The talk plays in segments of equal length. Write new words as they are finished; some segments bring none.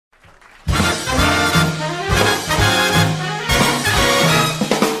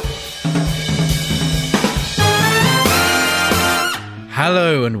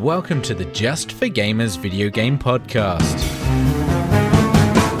Hello and welcome to the Just for Gamers video game podcast.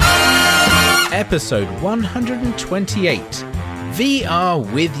 Episode 128,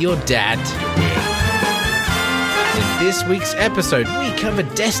 VR with your dad. In this week's episode, we cover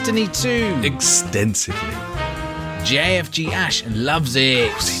Destiny 2. Extensively. JfG Ash loves it.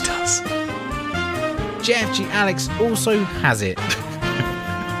 Of course he does. JfG Alex also has it.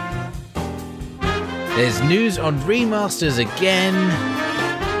 There's news on remasters again.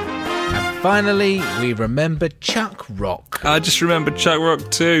 And finally, we remember Chuck Rock. I just remember Chuck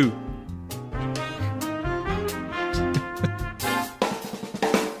Rock too.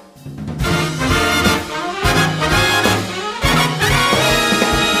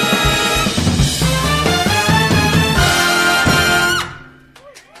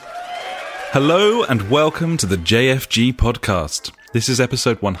 Hello and welcome to the JfG podcast. This is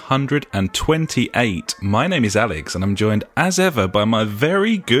episode 128. My name is Alex and I'm joined as ever by my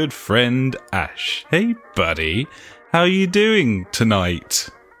very good friend Ash. Hey buddy, how are you doing tonight?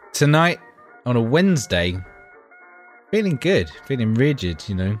 Tonight, on a Wednesday, feeling good, feeling rigid,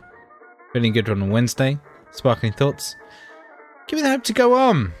 Feeling good on a Wednesday. Sparkling thoughts. Give me the hope to go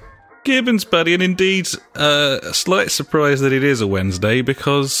on. Gibbons buddy, and indeed a slight surprise that it is a Wednesday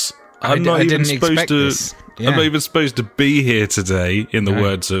because I'm not even supposed to be here today, in the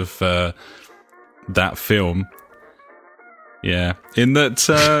words of that film. Yeah. In that,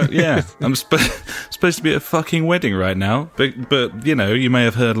 I'm supposed to be at a fucking wedding right now. But you may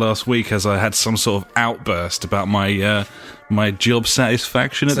have heard last week as I had some sort of outburst about my my job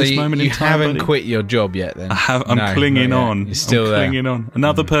satisfaction at this moment in time. You haven't quit your job yet, then? I'm clinging on. You're still there. Clinging on.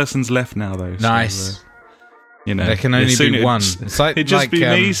 Another person's left now, though. Nice. So, there can only be one. It's like it'd just be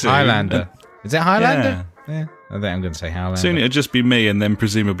me soon. Highlander. Is it Highlander? Yeah. I think I'm going to say Highlander. Soon it'll just be me, and then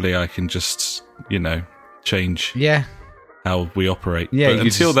presumably I can just, change how we operate. Yeah, but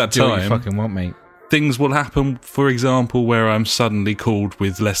until that do what you time, fucking want, mate. Things will happen, for example, where I'm suddenly called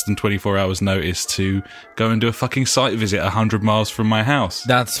with less than 24 hours notice to go and do a fucking site visit 100 miles from my house.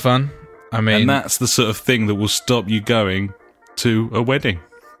 That's fun. And that's the sort of thing that will stop you going to a wedding.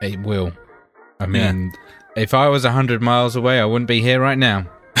 It will. If I was 100 miles away, I wouldn't be here right now.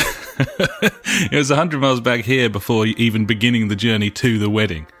 It was 100 miles back here before even beginning the journey to the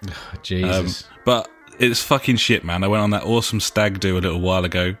wedding. Oh, Jesus. But it's fucking shit, man. I went on that awesome stag do a little while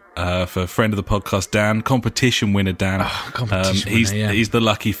ago for a friend of the podcast, Dan, competition winner Dan. Oh, competition winner, He's the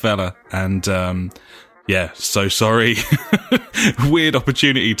lucky fella. And so sorry. Weird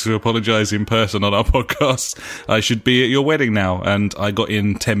opportunity to apologise in person on our podcast. I should be at your wedding now, and I got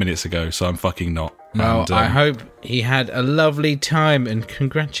in 10 minutes ago, so I'm fucking not. Well, I hope he had a lovely time, and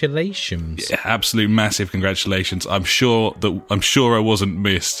congratulations. Yeah, absolute massive congratulations. I'm sure I wasn't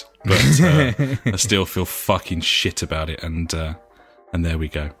missed, but I still feel fucking shit about it, and there we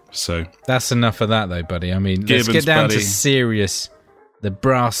go. So that's enough of that, though, buddy. Let's get down to the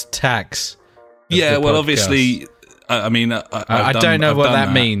brass tacks. Yeah, well, obviously, I don't know what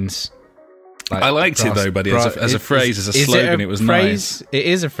that means. I liked it though, buddy, as a phrase, as a slogan. It was nice. It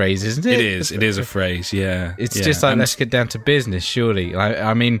is a phrase, isn't it? It is a phrase. Yeah, it's just like let's get down to business. Surely,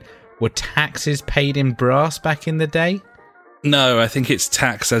 were taxes paid in brass back in the day? No, I think it's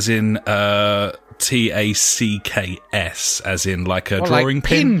tax as in TACKS, as in like a drawing like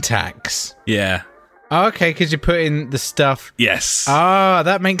pin tax. Yeah. Oh, okay, because you put in the stuff. Yes. Ah,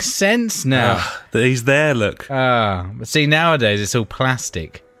 that makes sense now. He's there, look. But see, nowadays it's all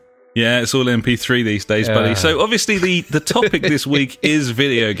plastic. Yeah, it's all MP3 these days, buddy. So obviously the topic this week is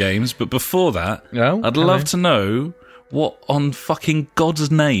video games, but before that, I'd love to know what on fucking God's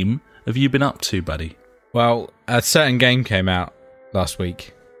name have you been up to, buddy? Well, a certain game came out last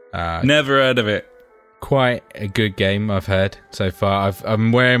week. Never heard of it. Quite a good game, I've heard so far.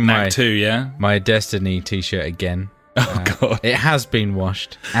 I'm wearing my Destiny t-shirt again. Oh god, it has been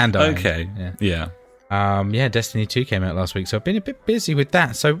washed and ironed. Okay, yeah. Destiny 2 came out last week, so I've been a bit busy with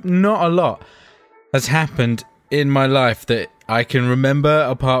that. So not a lot has happened in my life that I can remember,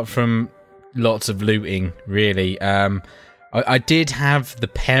 apart from lots of looting. Really, I did have the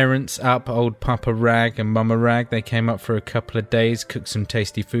parents up, old Papa Rag and Mama Rag. They came up for a couple of days, cooked some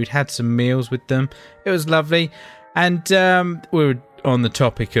tasty food, had some meals with them. It was lovely. And we were on the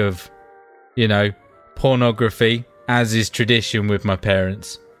topic of, pornography, as is tradition with my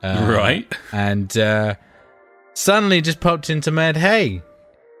parents. Right. And suddenly just popped into my head, hey,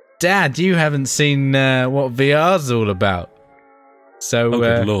 Dad, you haven't seen what VR's all about. So,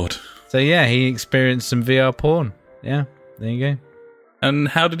 good Lord. So, yeah, he experienced some VR porn. Yeah. There you go. And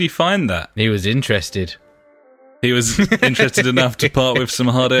how did he find that? He was interested. He was interested enough to part with some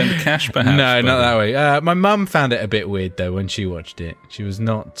hard-earned cash, perhaps? No, not that way. My mum found it a bit weird, though, when she watched it. She was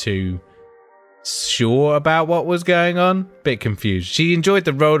not too sure about what was going on. Bit confused. She enjoyed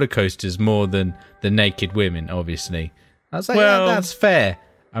the roller coasters more than the naked women, obviously. I was like, well, yeah, that's fair.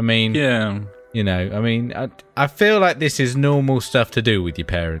 I mean, yeah. You know, I mean, I feel like this is normal stuff to do with your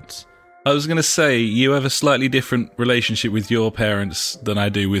parents. I was going to say, you have a slightly different relationship with your parents than I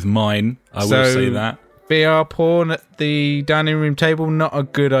do with mine. I will say that. VR porn at the dining room table, not a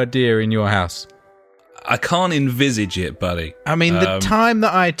good idea in your house. I can't envisage it, buddy. I mean, the time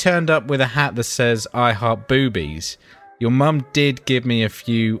that I turned up with a hat that says, I heart boobies, your mum did give me a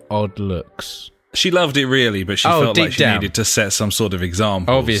few odd looks. She loved it really, but she felt like she needed to set some sort of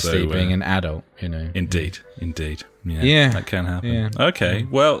example. Obviously, being an adult, you know. Indeed. Yeah, that can happen. Yeah. Okay,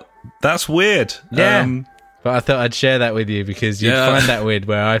 well, that's weird. Yeah, but I thought I'd share that with you because you'd find that weird,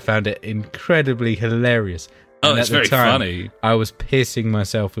 where I found it incredibly hilarious. And it's very funny. I was pissing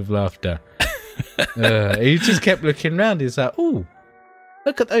myself with laughter. He just kept looking around. He's like, "Ooh,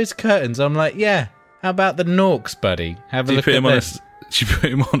 look at those curtains." I'm like, "Yeah, how about the Norks, buddy? Have a look at this." She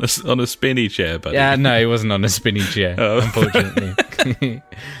put him on a spinny chair, buddy. Yeah, no, he wasn't on a spinny chair, unfortunately.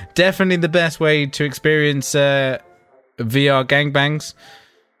 Definitely the best way to experience VR gangbangs.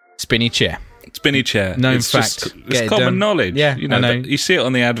 Spinny chair. Spinny chair. Known fact. It's common knowledge. Yeah, you know. You see it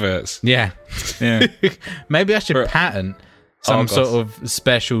on the adverts. Yeah. Maybe I should patent some sort of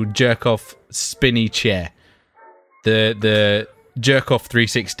special jerk-off spinny chair. The jerk-off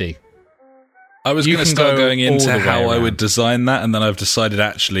 360. I was going to start going into how I would design that, and then I've decided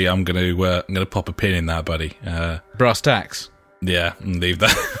actually I'm going to pop a pin in that, buddy. Brass tacks. Yeah, and leave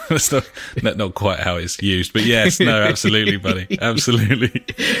that. That's not quite how it's used, but yes, no, absolutely, buddy, absolutely.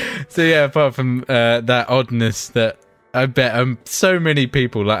 So yeah, apart from that oddness, that I bet so many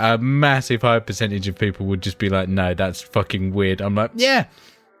people, like a massive high percentage of people, would just be like, "No, that's fucking weird." I'm like, "Yeah,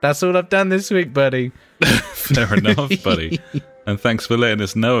 that's all I've done this week, buddy." Fair enough, buddy. And thanks for letting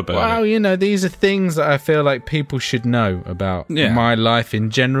us know about it. Well, you know, these are things that I feel like people should know about my life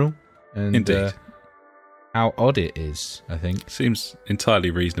in general. And indeed. How odd it is, I think. Seems entirely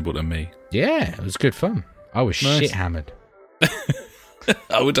reasonable to me. Yeah, it was good fun. I was shit-hammered.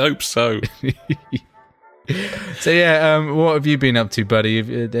 I would hope so. So yeah, what have you been up to, buddy?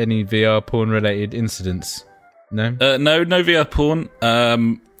 Any VR porn-related incidents? No? No VR porn.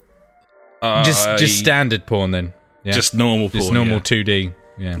 Just standard porn, then? Yeah. Just normal porn. Just normal 2D.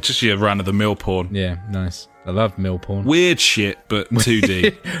 Yeah. Just your run-of-the-mill porn. Yeah, nice. I love mill porn. Weird shit, but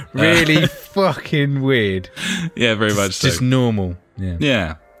 2D. Really fucking weird. Yeah, very much so. Just normal.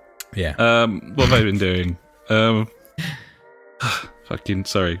 Yeah. What have I been doing?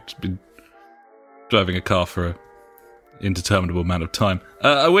 Sorry. Just been driving a car for an indeterminable amount of time.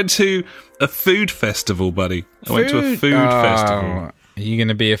 I went to a food festival, buddy. I went to a food festival. Are you going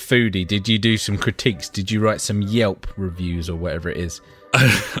to be a foodie? Did you do some critiques? Did you write some Yelp reviews or whatever it is?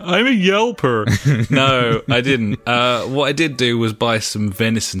 I'm a Yelper. No, I didn't. What I did do was buy some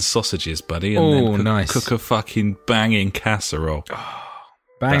venison sausages, buddy, and then cook a fucking banging casserole.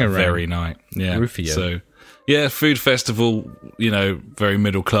 That very night. Yeah. Rufio. So, yeah, food festival, you know, very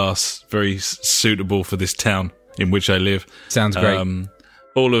middle class, very suitable for this town in which I live. Sounds great.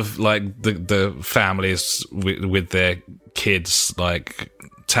 All of, like, the families with their kids, like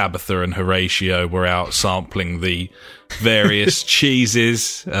Tabitha and Horatio, were out sampling the various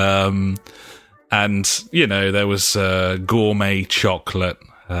cheeses. And, you know, there was gourmet chocolate,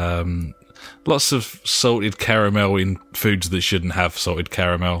 lots of salted caramel in foods that shouldn't have salted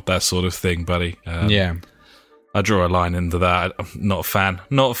caramel, that sort of thing, buddy. Yeah. I draw a line into that. I'm not a fan.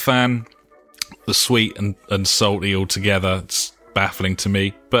 Not a fan. The sweet and salty altogether, it's baffling to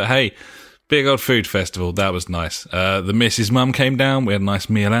me. But hey, big old food festival, that was nice. The missus' mum came down, we had a nice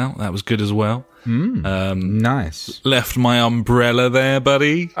meal out, that was good as well. Nice. Left my umbrella there,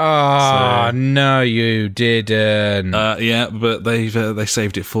 buddy. Oh, no, you didn't. Yeah, but they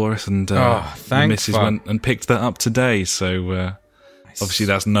saved it for us, and the missus went and picked that up today, so obviously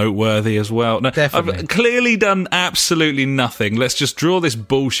that's noteworthy as well. No, definitely. I've clearly done absolutely nothing. Let's just draw this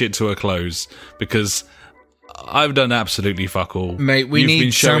bullshit to a close, because I've done absolutely fuck all. Mate, we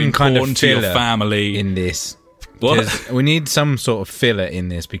need some kind of to your family in this. What? We need some sort of filler in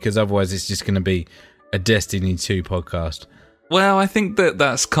this, because otherwise it's just going to be a Destiny 2 podcast. Well, I think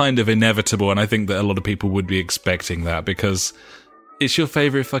that's kind of inevitable, and I think that a lot of people would be expecting that, because it's your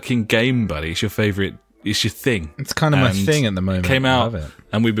favourite fucking game, buddy. It's your thing. It's kind of my thing at the moment. It came out, I love it.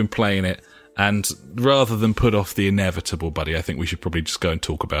 And we've been playing it, and rather than put off the inevitable, buddy, I think we should probably just go and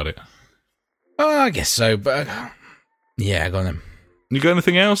talk about it. Oh, I guess so, but yeah, go on then. You got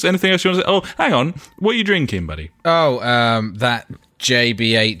anything else? Anything else you want to say? Oh, hang on. What are you drinking, buddy? Oh, that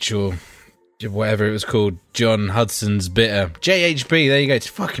JBH or whatever it was called, John Hudson's bitter. JHB, there you go. It's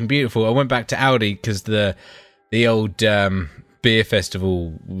fucking beautiful. I went back to Aldi because the old beer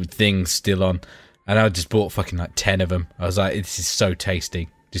festival thing's still on, and I just bought fucking like 10 of them. I was like, this is so tasty.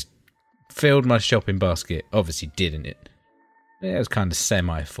 Just filled my shopping basket. Obviously didn't it? Yeah, it was kind of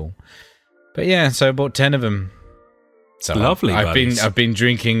semi-full. But yeah, so I bought 10 of them. So lovely. I've been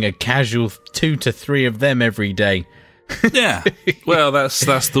drinking a casual 2 to 3 of them every day. Yeah. Well,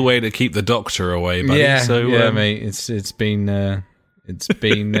 that's the way to keep the doctor away, buddy. Yeah, so, mate. It's been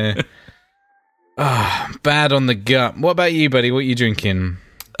bad on the gut. What about you, buddy? What are you drinking?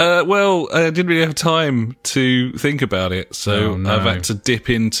 Well, I didn't really have time to think about it, so I've had to dip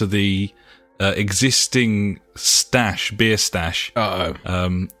into the existing beer stash. Uh-oh.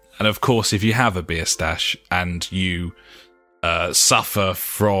 And of course, if you have a beer stash and you suffer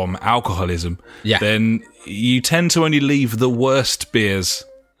from alcoholism, then you tend to only leave the worst beers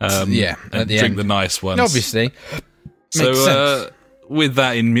and drink the nice ones. Obviously. So, with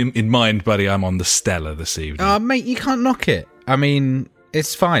that in mind, buddy, I'm on the Stella this evening. Oh, mate, you can't knock it. I mean,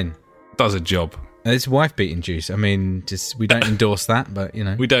 it's fine. Does a job. It's wife-beating juice. I mean, we don't endorse that, but, you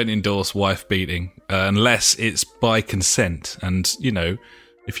know. We don't endorse wife-beating unless it's by consent. And, you know,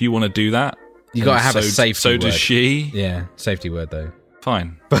 if you want to do that... You got to have a safety word. So does she. Yeah, safety word, though.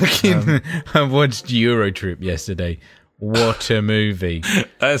 Fine. Fucking, I watched Eurotrip yesterday. What a movie.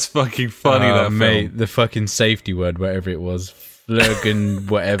 That's fucking funny, that film. Mate, the fucking safety word, whatever it was. Flurgen,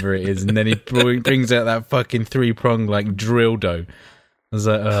 whatever it is. And then he brings out that fucking 3-prong, like, dildo. I was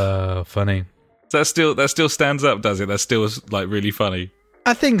like, oh, funny. That still stands up, does it? That still is, like, really funny.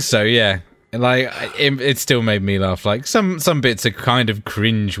 I think so, yeah. Like, it still made me laugh. Like, some bits are kind of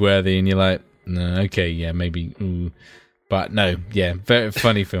cringe-worthy, and you're like, no, okay, yeah, maybe, ooh. But no, yeah, very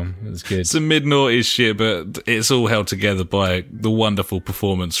funny film. It was good. Some mid-noughties shit, but it's all held together by the wonderful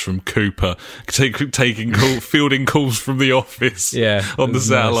performance from Cooper, fielding calls from the office on the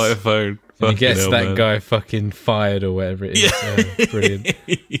satellite phone. And he gets that guy fucking fired or whatever it is. Yeah. Brilliant.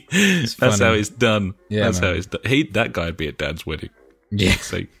 That's how it's done. Yeah, that's how it's done. That guy'd be at Dad's wedding. Yeah.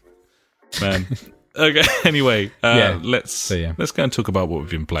 Man. Okay, anyway, let's go and talk about what we've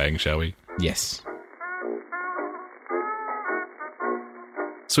been playing, shall we? Yes.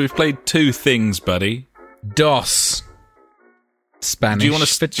 So we've played 2 things, buddy. DOS. Spanish. Do you want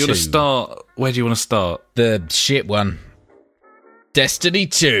to start? Where do you want to start? The shit one. Destiny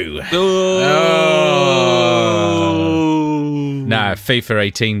 2. Oh. Nah, FIFA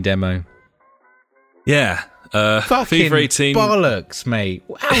 18 demo. Yeah. Fucking FIFA 18. bollocks, mate.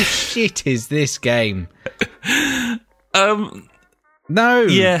 How shit is this game? No.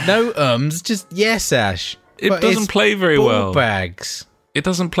 Yeah. No just yes, Ash. It doesn't play very well. Bags. It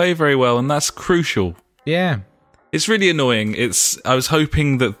doesn't play very well, and that's crucial. Yeah. It's really annoying. I was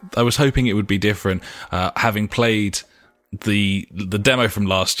hoping it would be different, having played the demo from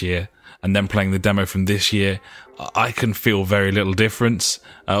last year and then playing the demo from this year. I can feel very little difference.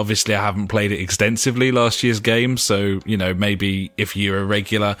 Obviously, I haven't played it extensively last year's game, so, you know, maybe if you're a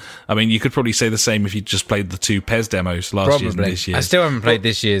regular... I mean, you could probably say the same if you just played the 2 PES demos last year and this year. I still haven't played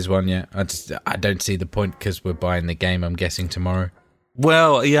this year's one yet. I don't see the point because we're buying the game, I'm guessing, tomorrow.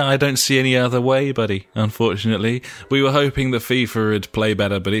 Well, yeah, I don't see any other way, buddy, unfortunately. We were hoping that FIFA would play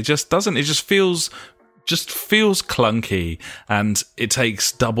better, but it just doesn't. It just feels clunky, and it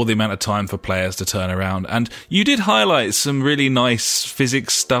takes double the amount of time for players to turn around. And you did highlight some really nice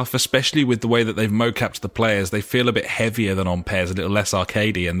physics stuff, especially with the way that they've mocapped the players. They feel a bit heavier than on PES, a little less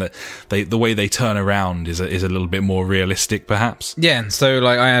arcadey, and the way they turn around is a little bit more realistic, perhaps. Yeah, so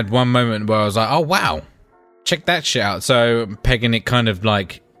like I had one moment where I was like, oh wow, check that shit out. So pegging it kind of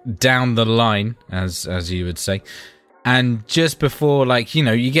like down the line, as you would say. And just before, like, you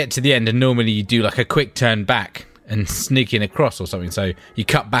know, you get to the end and normally you do like a quick turn back and sneak in across or something. So you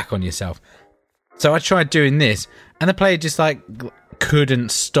cut back on yourself. So I tried doing this and the player just like couldn't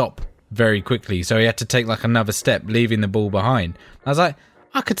stop very quickly. So he had to take like another step, leaving the ball behind. I was like,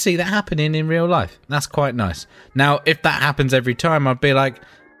 I could see that happening in real life. That's quite nice. Now, if that happens every time, I'd be like,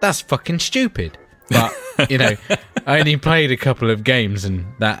 that's fucking stupid. But, you know, I only played a couple of games and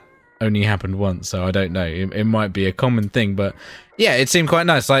that only happened once, so I don't know. It might be a common thing, but yeah, it seemed quite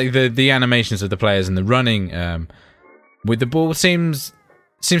nice. Like the animations of the players and the running with the ball seems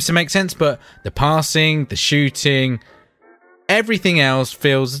to make sense, but the passing, the shooting, everything else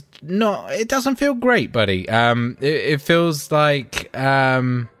feels not. It doesn't feel great, buddy. It feels like I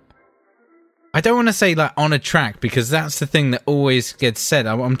don't want to say like on a track because that's the thing that always gets said.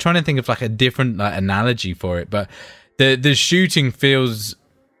 I'm trying to think of like a different like analogy for it, but The shooting feels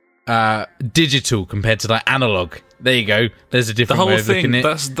digital compared to like analog. There you go. There's a different way of looking at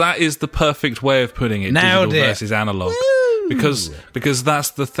it. That is the perfect way of putting it. Nailed digital it. versus analog. Woo! Because that's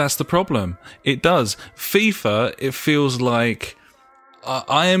the problem. It does. FIFA, it feels like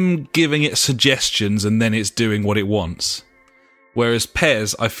I am giving it suggestions and then it's doing what it wants. Whereas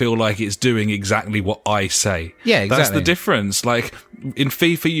PES, I feel like it's doing exactly what I say. Yeah, exactly. That's the difference. Like, in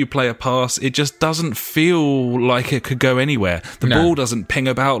FIFA, you play a pass, it just doesn't feel like it could go anywhere. The ball doesn't ping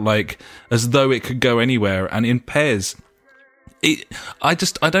about like as though it could go anywhere. And in PES, I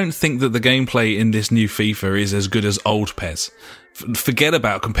don't think that the gameplay in this new FIFA is as good as old PES. Forget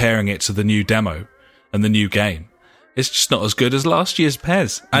about comparing it to the new demo and the new game. It's just not as good as last year's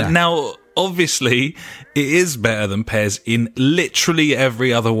PES. And now, obviously, it is better than PES in literally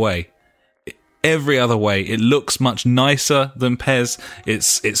every other way. Every other way. It looks much nicer than PES.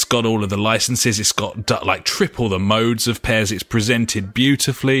 It's got all of the licenses. It's got like triple the modes of PES. It's presented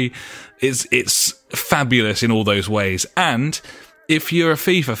beautifully. It's fabulous in all those ways. And if you're a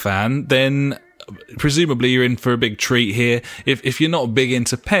FIFA fan, then presumably you're in for a big treat here. If you're not big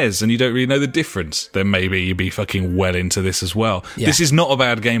into PES and you don't really know the difference, then maybe you'd be fucking well into this as well. Yeah. This is not a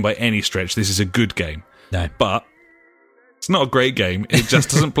bad game by any stretch. This is a good game. No. But it's not a great game. It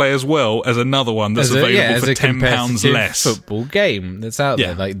just doesn't play as well as another one that's available for £10 less. Football game that's out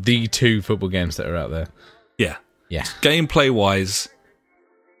there. Like the two football games that are out there. Yeah. Yeah. Gameplay-wise,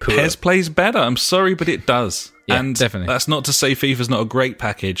 PES plays better. I'm sorry, but it does. Yeah, and definitely. That's not to say FIFA's not a great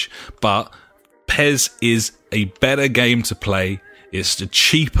package, but PES is a better game to play. It's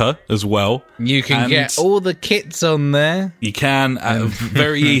cheaper as well. You can get all the kits on there. You can.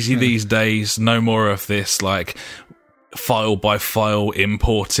 Very easy these days. No more of this, like, file by file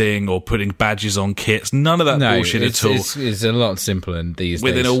importing or putting badges on kits. None of that bullshit at all. It's a lot simpler these days.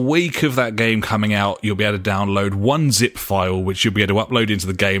 Within a week of that game coming out, you'll be able to download one zip file, which you'll be able to upload into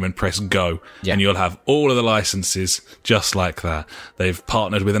the game and press go. Yeah. And you'll have all of the licenses just like that. They've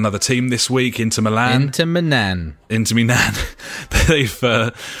partnered with another team this week, Inter Milan.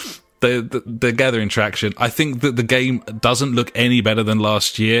 They're gathering traction. I think that the game doesn't look any better than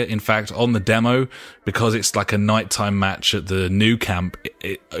last year. In fact, on the demo, because it's like a nighttime match at the new camp,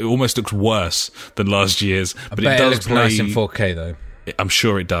 it almost looks worse than last year's. But it does looks play nice in 4K though. I'm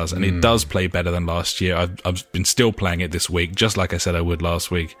sure it does, and it does play better than last year. I've been still playing it this week, just like I said I would last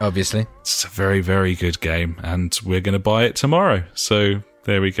week. Obviously, it's a very, very good game, and we're going to buy it tomorrow. So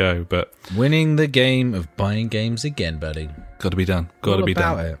there we go. But winning the game of buying games again, buddy. Got to be done. Got to be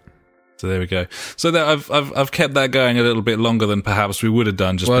done. It. So there we go. So that I've kept that going a little bit longer than perhaps we would have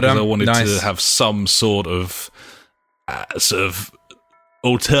done, just because I wanted to have some sort of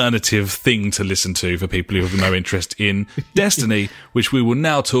alternative thing to listen to for people who have no interest in Destiny, which we will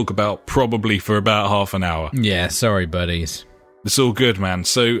now talk about probably for about half an hour. Yeah, sorry, buddies. It's all good, man.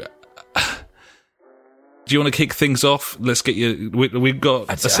 So, do you want to kick things off? Let's get you. We've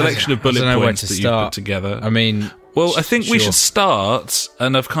got a selection of bullet points that you've put together. I mean, well, I think we should start,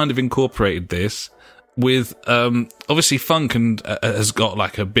 and I've kind of incorporated this with obviously Funk has got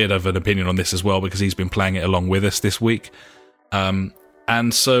like a bit of an opinion on this as well because he's been playing it along with us this week.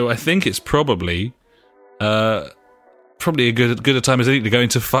 And so I think it's probably a good a time as any to go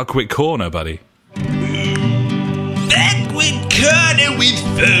into Fuckwit Corner, buddy. Fuckwit Corner with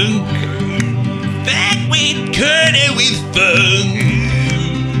Funk. Fuckwit Corner with Funk.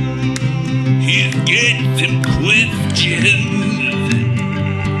 He's got some questions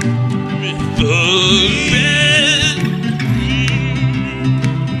for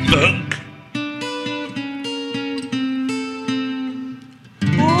Funk.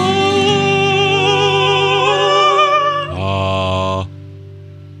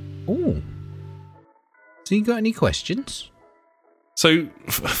 So you got any questions? So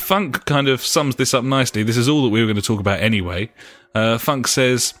Funk kind of sums this up nicely. This is all that we were going to talk about anyway. Funk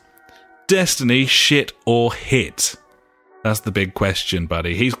says, Destiny, shit or hit? That's the big question,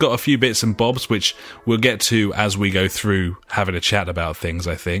 buddy. He's got a few bits and bobs, which we'll get to as we go through having a chat about things,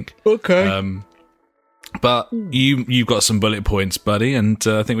 I think. Okay. But you've got some bullet points, buddy, and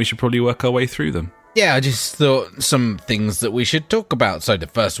I think we should probably work our way through them. Yeah, I just thought some things that we should talk about. So the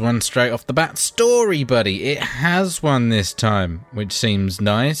first one, straight off the bat, story, buddy. It has one this time, which seems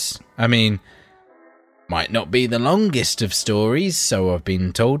nice. I mean, might not be the longest of stories, so I've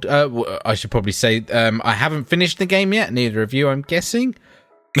been told. I should probably say I haven't finished the game yet. Neither of you, I'm guessing.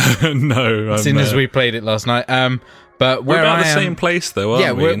 No, as soon as we played it last night. But we're about the same place, though,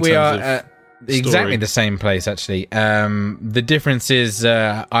 aren't we? Yeah, we are. Exactly the same place, actually. The difference is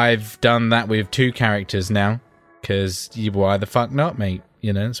I've done that with 2 characters now, because why the fuck not, mate?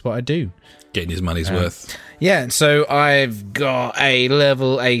 You know, that's what I do. Getting his money's worth. Yeah, so I've got a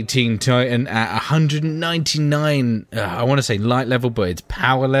level 18 Titan at 199, I want to say light level, but it's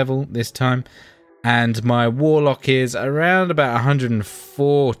power level this time. And my Warlock is around about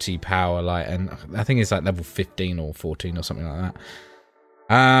 140 power light, and I think it's like level 15 or 14 or something like that.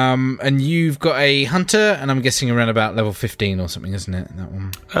 And you've got a Hunter, and I'm guessing around about level 15 or something, isn't it, that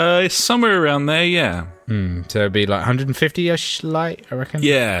one? It's somewhere around there, yeah. So it'd be like 150-ish light, I reckon?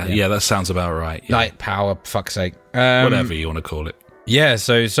 Yeah, that sounds about right. Yeah. Light power, fuck's sake. Whatever you want to call it. Yeah,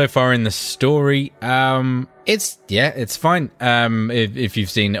 so far in the story, it's fine. If you've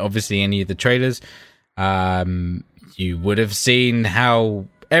seen, obviously, any of the trailers, you would have seen how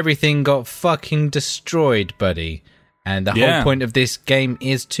everything got fucking destroyed, buddy. And the whole point of this game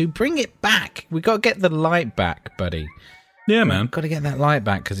is to bring it back. We got to get the light back, buddy. Yeah, man. Got to get that light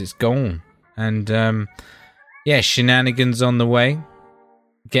back because it's gone. And, shenanigans on the way.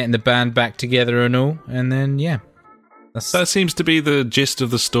 Getting the band back together and all. And then, yeah. That seems to be the gist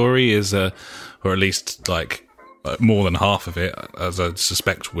of the story, is, or at least, like, more than half of it, as I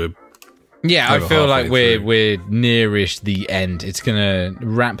suspect we're... Yeah, I feel like we're nearish the end. It's going to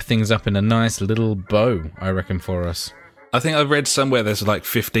wrap things up in a nice little bow, I reckon, for us. I think I've read somewhere there's like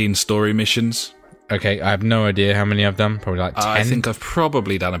 15 story missions. Okay, I have no idea how many I've done. Probably like 10. I think I've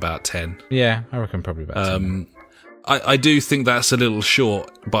probably done about 10. Yeah, I reckon probably about 10. I do think that's a little short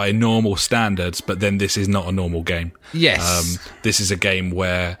by normal standards, but then this is not a normal game. Yes. This is a game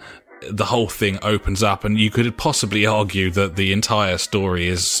where the whole thing opens up, and you could possibly argue that the entire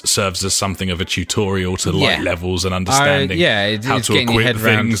story serves as something of a tutorial to light levels and understanding how to equip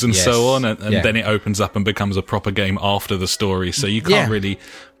things and so on, and then it opens up and becomes a proper game after the story. So you can't really...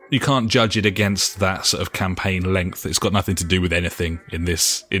 You can't judge it against that sort of campaign length. It's got nothing to do with anything in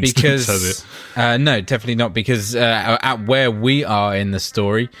this instance, has it? No, definitely not, because at where we are in the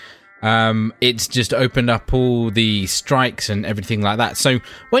story... it's just opened up all the strikes and everything like that. So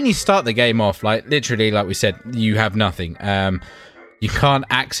when you start the game off, like literally, like we said, you have nothing. You can't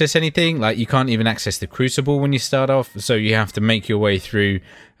access anything. Like you can't even access the Crucible when you start off. So you have to make your way through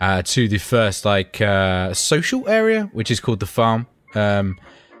to the first social area, which is called the farm.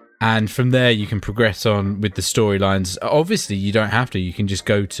 And from there you can progress on with the storylines. Obviously, you don't have to. You can just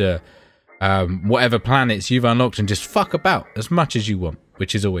go to whatever planets you've unlocked and just fuck about as much as you want,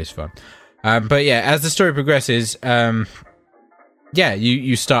 which is always fun. But yeah, as the story progresses,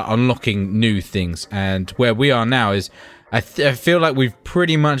 you start unlocking new things. And where we are now is, I feel like we've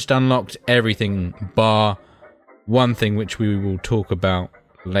pretty much unlocked everything bar one thing, which we will talk about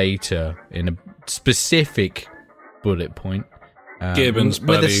later in a specific bullet point. Gibbons,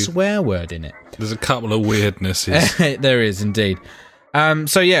 with a swear word in it. There's a couple of weirdnesses. There is indeed.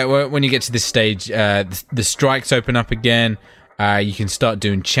 When you get to this stage, the strikes open up again. You can start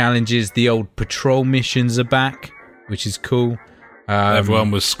doing challenges. The old patrol missions are back, which is cool. Everyone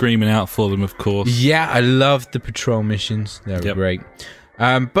was screaming out for them, of course. Yeah, I loved the patrol missions. They were great.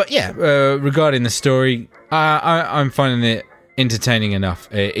 Regarding the story, I'm finding it entertaining enough.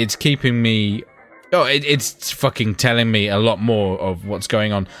 It's keeping me... it's fucking telling me a lot more of what's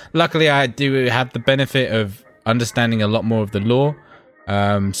going on. Luckily, I do have the benefit of understanding a lot more of the lore.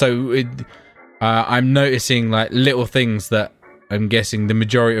 I'm noticing like little things that I'm guessing the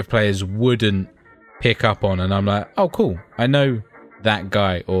majority of players wouldn't pick up on, and I'm like, oh cool, I know that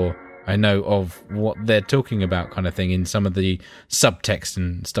guy, or I know of what they're talking about, kind of thing, in some of the subtext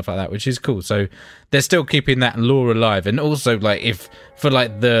and stuff like that, which is cool. So they're still keeping that lore alive. And also, like, if for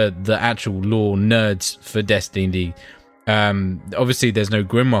like the actual lore nerds for Destiny, obviously there's no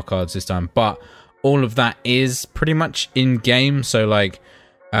Grimoire cards this time, but all of that is pretty much in game. So like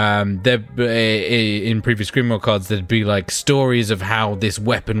there in previous Grimoire cards, there'd be like stories of how this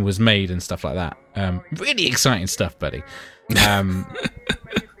weapon was made and stuff like that. Really exciting stuff, buddy.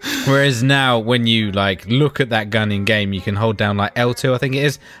 Whereas now, when you like look at that gun in game, you can hold down like L2, I think it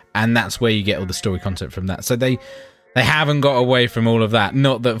is, and that's where you get all the story content from that. So they haven't got away from all of that.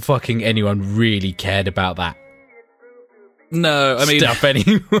 Not that fucking anyone really cared about that. No, I mean stuff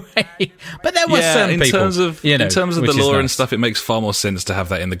anyway. But there were some people. In terms of the lore and stuff, it makes far more sense to have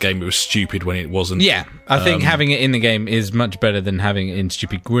that in the game. It was stupid when it wasn't. Yeah, I think having it in the game is much better than having it in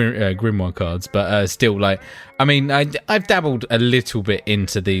stupid Grimoire cards. But still, like, I mean, I've dabbled a little bit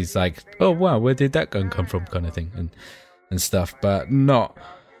into these, like, oh wow, where did that gun come from, kind of thing, and stuff. But not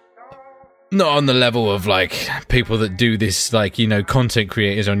on the level of like people that do this, like, you know, content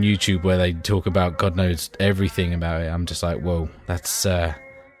creators on YouTube where they talk about God knows everything about it. I'm just like, whoa, that's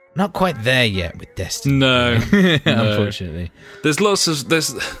not quite there yet with Destiny. No, unfortunately. There's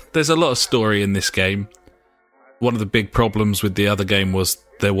a lot of story in this game. One of the big problems with the other game was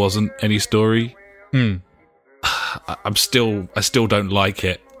there wasn't any story. I still don't like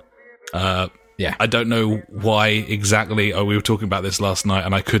it. Yeah, I don't know why exactly. We were talking about this last night,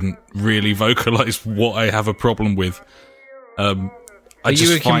 and I couldn't really vocalize what I have a problem with. You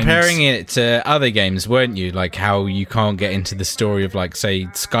were comparing it to other games, weren't you? Like how you can't get into the story of, like, say,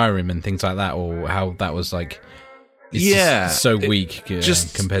 Skyrim and things like that, or how that was like. It's so weak compared to the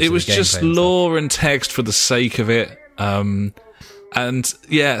gameplay. It was just lore and text for the sake of it. And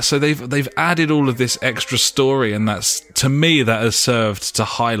yeah, so they've added all of this extra story, and that's, to me, that has served to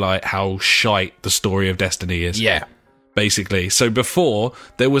highlight how shite the story of Destiny is. Yeah. Basically. So before,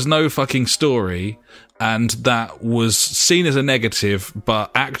 there was no fucking story, and that was seen as a negative,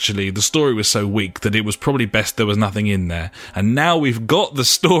 but actually the story was so weak that it was probably best there was nothing in there. And now we've got the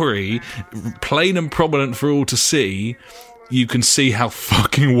story plain and prominent for all to see. You can see how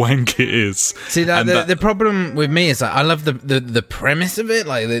fucking wank it is. See, the problem with me is that I love the premise of it,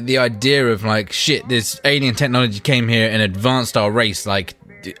 like the idea of, like, shit, this alien technology came here and advanced our race like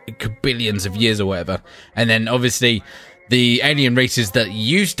billions of years or whatever, and then obviously the alien races that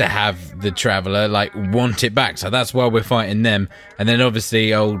used to have the Traveler, like, want it back, so that's why we're fighting them. And then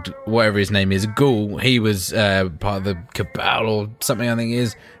obviously old, whatever his name is, Ghoul, he was part of the Cabal or something, I think it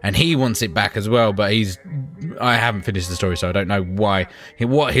is, and he wants it back as well, but I haven't finished the story, so I don't know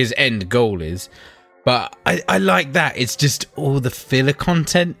what his end goal is. But I like that. It's just all the filler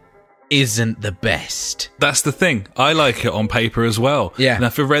content isn't the best. That's the thing. I like it on paper as well. Yeah. And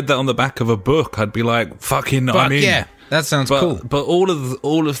if I read that on the back of a book, I'd be like, fucking, I'm in. Yeah. That sounds cool. But all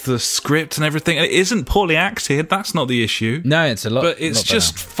of the script and everything, it isn't poorly acted. That's not the issue. No, it's a lot. But it's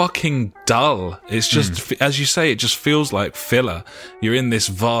just fucking dull. It's just, as you say, it just feels like filler. You're in this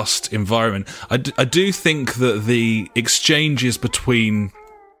vast environment. I do think that the exchanges between,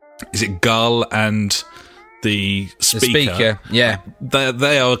 is it Gull and the speaker, yeah,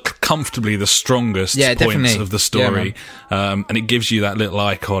 they are comfortably the strongest points of the story, and it gives you that little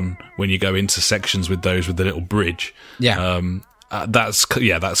icon when you go into sections with those with the little bridge. That's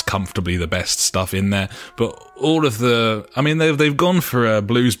comfortably the best stuff in there. But all of they've gone for a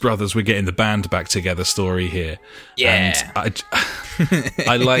Blues Brothers, we're getting the band back together story here. Yeah, and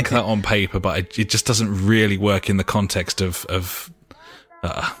I like that on paper, but it just doesn't really work in the context of.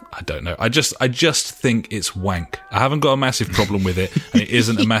 I don't know. I just think it's wank. I haven't got a massive problem with it, and it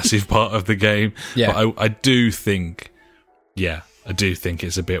isn't a massive part of the game. Yeah. But I do think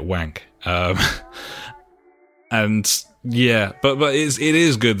it's a bit wank. And yeah, but it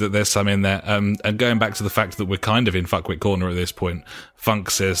is good that there's some in there. And going back to the fact that we're kind of in fuckwit corner at this point, Funk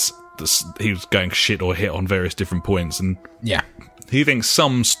says he was going shit or hit on various different points, and yeah, he thinks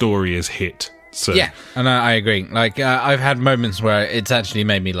some story is hit. So. Yeah, and I agree. Like, I've had moments where it's actually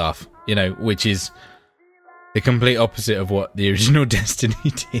made me laugh, which is the complete opposite of what the original Destiny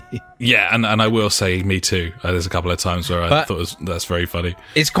did. Yeah, and I will say, me too. There's a couple of times where I thought that's very funny.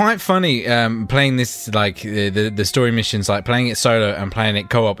 It's quite funny playing this, like, the story missions, like playing it solo and playing it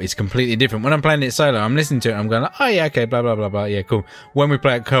co-op is completely different. When I'm playing it solo, I'm listening to it and I'm going like, oh yeah, okay, blah, blah, blah, blah, yeah, cool. When we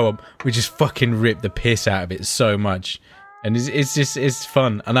play it co-op, we just fucking rip the piss out of it so much. And it's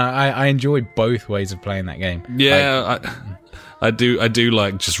fun, and I enjoy both ways of playing that game. Yeah, I do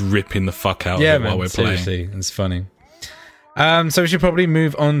like just ripping the fuck out of it while we're playing. Seriously, it's funny. So we should probably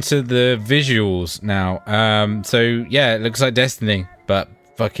move on to the visuals now. So yeah, it looks like Destiny, but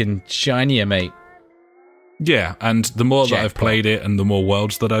fucking shinier, mate. Yeah, and the more that I've played it, and the more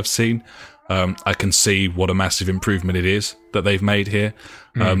worlds that I've seen, I can see what a massive improvement it is that they've made here.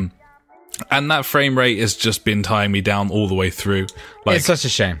 And that frame rate has just been tying me down all the way through. Like, it's such a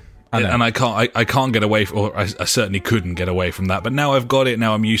shame. I know. And I can't get away from, or I certainly couldn't get away from that. But now I've got it.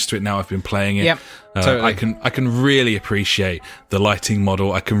 Now I'm used to it. Now I've been playing it. Yep, totally. I can really appreciate the lighting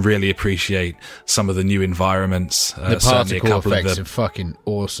model. I can really appreciate some of the new environments. The particle effects are fucking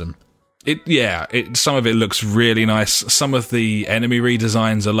awesome. Some of it looks really nice. Some of the enemy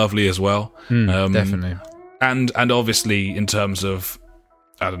redesigns are lovely as well. Definitely. And obviously in terms of,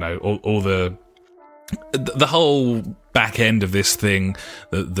 I don't know, all the whole back end of this thing,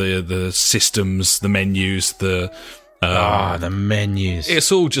 the systems, the menus, the menus.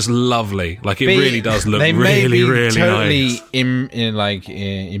 It's all just lovely. Like, it really does look really, really totally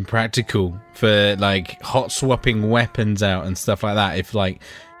nice. Impractical for, like, hot swapping weapons out and stuff like that. If, like,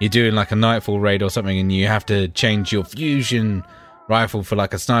 you're doing like a Nightfall raid or something and you have to change your fusion rifle for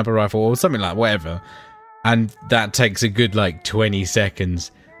like a sniper rifle or something like whatever. And that takes a good, like, 20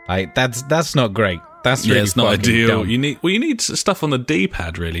 seconds. Like, that's not great. That's really it's not ideal. Dumb. You need stuff on the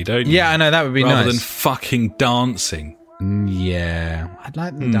D-pad, really, don't you? Yeah, I know, that would be nice. Rather than fucking dancing. Yeah, I'd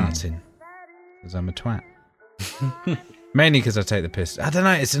like the dancing, because I'm a twat. Mainly because I take the piss. I don't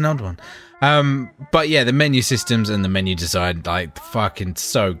know, it's an odd one. But yeah, the menu systems and the menu design, like, fucking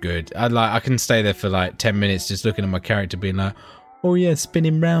so good. I can stay there for like 10 minutes just looking at my character being like, oh yeah, spin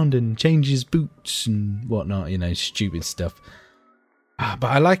him round and change his boots and whatnot, you know, stupid stuff. But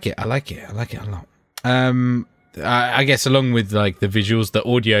I like it a lot. I guess along with like the visuals, the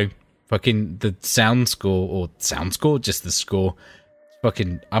audio, fucking the sound score, just the score.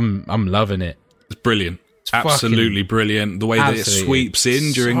 Fucking, I'm loving it. It's brilliant. It's absolutely brilliant. The way that it sweeps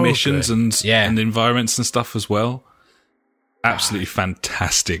in during so missions and environments and stuff as well. Absolutely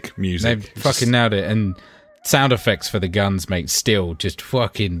fantastic music. They've fucking nailed it. And sound effects for the guns, mate, still just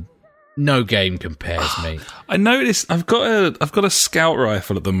fucking no game compares, mate. I noticed I've got a scout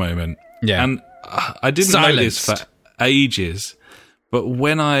rifle at the moment. Yeah. And I didn't notice for ages, but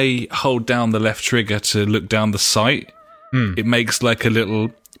when I hold down the left trigger to look down the sight, it makes like a little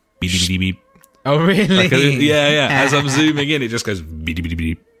beep beep beep. Oh really? Like yeah. As I'm zooming in, it just goes beep beep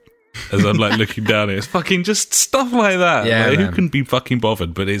beep. As I'm like looking down it, it's fucking just stuff like that. Yeah, like, who can be fucking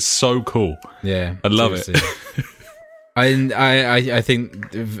bothered? But it's so cool. Yeah, I love it. I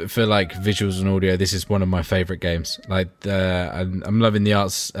think for like visuals and audio, this is one of my favorite games. Like I'm loving the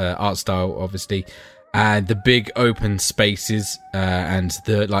art style, obviously, and the big open spaces and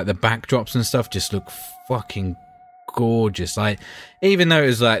the backdrops and stuff just look fucking gorgeous. Like, even though it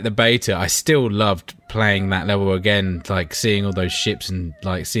was like the beta, I still loved playing that level again, like seeing all those ships and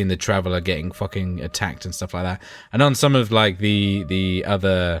like seeing the Traveler getting fucking attacked and stuff like that. And on some of like the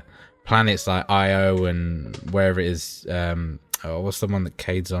other planets like Io and wherever it is, what's the one that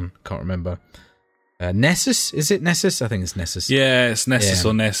Cade's on? Can't remember. Nessus? Is it Nessus? I think it's Nessus. Yeah, it's Nessus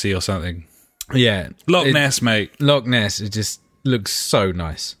or Nessie or something. Yeah. Loch Ness, mate. Loch Ness. It just looks so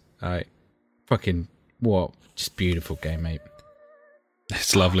nice. Like, fucking what? Just beautiful game, mate.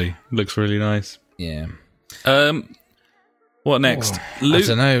 It's lovely. Looks really nice. Yeah. What next? Loot? I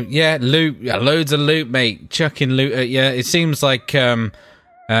don't know. Yeah, loot. Yeah, loads of loot, mate. Chucking loot. Yeah, it seems like in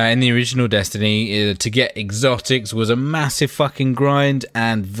the original Destiny, to get exotics was a massive fucking grind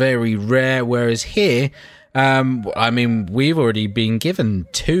and very rare, whereas here, I mean, we've already been given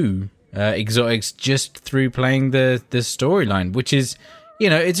 2 exotics just through playing the storyline, which is, you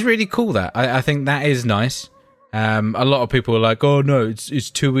know, it's really cool. That I think that is nice. A lot of people are like, oh no, it's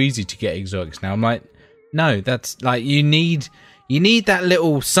too easy to get exotics now. I'm like, no, that's like, you need that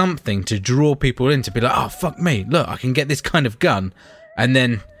little something to draw people in, to be like, oh fuck me, look, I can get this kind of gun. And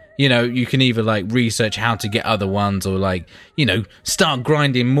then, you know, you can either like research how to get other ones, or like, you know, start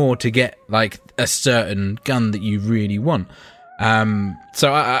grinding more to get like a certain gun that you really want.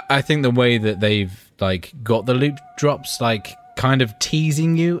 So I think the way that they've like got the loot drops, like kind of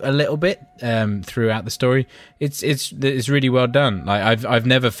teasing you a little bit throughout the story, it's really well done. Like I've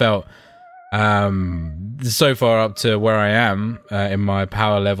never felt so far up to where I am in my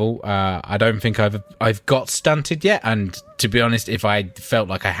power level. I don't think I've got stunted yet, and to be honest, if I felt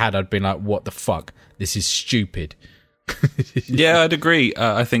like I had, I'd been like, what the fuck, this is stupid. Yeah, I'd agree.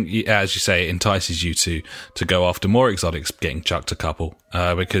 I think, as you say, it entices you to go after more exotics, getting chucked a couple,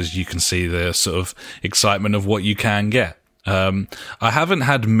 because you can see the sort of excitement of what you can get. I haven't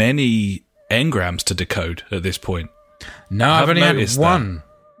had many engrams to decode at this point. No, I've only had one.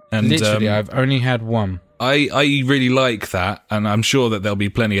 And literally, I've only had one. I really like that, and I'm sure that there'll be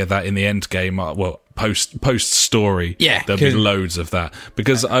plenty of that in the end game. Well, post story, yeah, there'll be loads of that,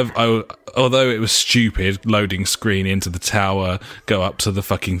 because although it was stupid, loading screen into the tower, go up to the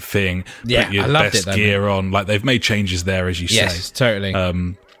fucking thing, put your best gear on. Like, they've made changes there, as you say. Yes, totally.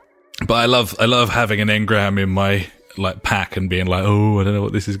 But I love having an engram in my like pack and being like, oh, I don't know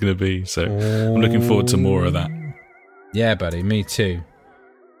what this is going to be. So I'm looking forward to more of that. Yeah, buddy, me too.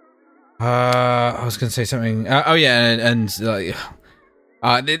 I was going to say something. Oh yeah, and like,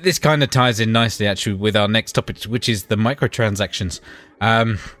 this kind of ties in nicely actually with our next topic, which is the microtransactions,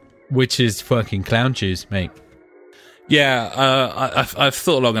 which is fucking clown shoes, mate. Yeah, I've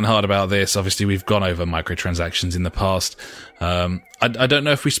thought long and hard about this. Obviously, we've gone over microtransactions in the past. I don't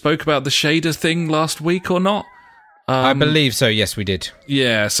know if we spoke about the shader thing last week or not. I believe so, yes, we did.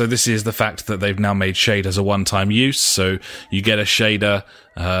 Yeah, so this is the fact that they've now made shaders a one-time use. So you get a shader,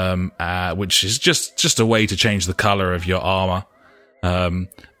 which is just a way to change the colour of your armour.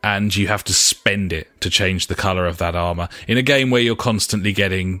 And you have to spend it to change the colour of that armour. In a game where you're constantly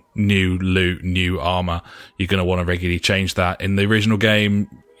getting new loot, new armour, you're going to want to regularly change that. In the original game,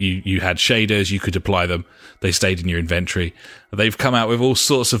 you had shaders, you could apply them. They stayed in your inventory. They've come out with all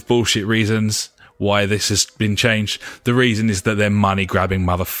sorts of bullshit reasons why this has been changed. The reason is that they're money-grabbing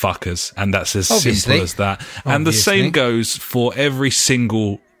motherfuckers, and that's as simple as that. And the same goes for every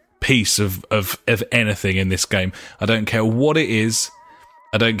single piece of anything in this game. I don't care what it is.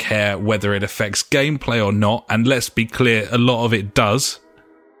 I don't care whether it affects gameplay or not. And let's be clear, a lot of it does.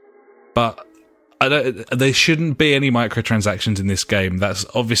 But there shouldn't be any microtransactions in this game. That's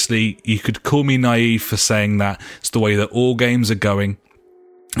obviously, you could call me naive for saying that. It's the way that all games are going,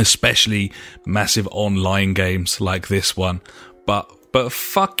 especially massive online games like this one. But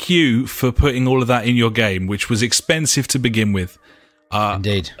fuck you for putting all of that in your game, which was expensive to begin with.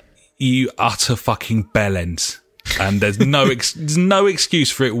 Indeed. You utter fucking bellends. And there's there's no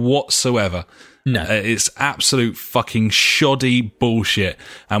excuse for it whatsoever. No. It's absolute fucking shoddy bullshit.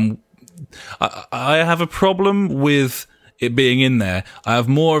 And I have a problem with it being in there. I have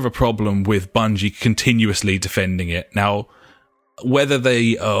more of a problem with Bungie continuously defending it. Now, whether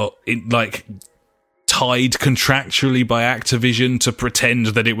they are tied contractually by Activision to pretend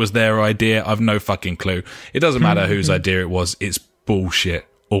that it was their idea, I've no fucking clue. It doesn't matter whose idea it was. It's bullshit.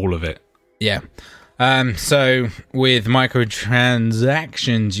 All of it. Yeah. So with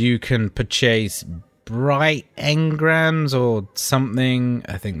microtransactions, you can purchase bright engrams or something,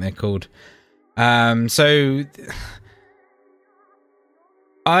 I think they're called. So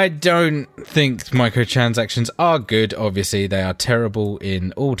I don't think microtransactions are good. Obviously, they are terrible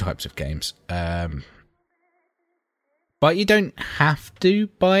in all types of games. But you don't have to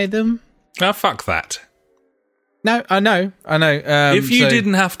buy them. Ah, fuck that. No, I know. If you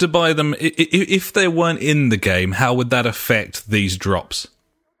didn't have to buy them, if they weren't in the game, how would that affect these drops?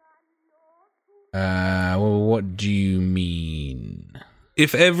 Well, what do you mean?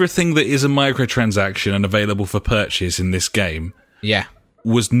 If everything that is a microtransaction and available for purchase in this game,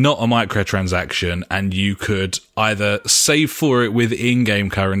 was not a microtransaction, and you could either save for it with in-game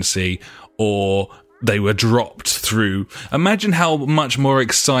currency or they were dropped through. Imagine how much more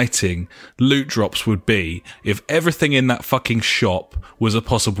exciting loot drops would be if everything in that fucking shop was a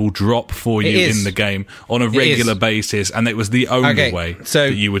possible drop for you in the game on a regular basis, and it was the only way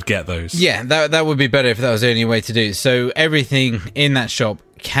that you would get those. Yeah, that would be better if that was the only way to do it. So everything in that shop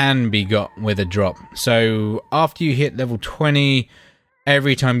can be got with a drop. So after you hit level 20,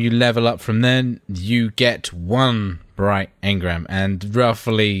 every time you level up from then, you get one bright engram, and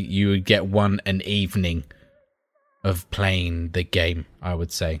roughly you would get one an evening of playing the game, I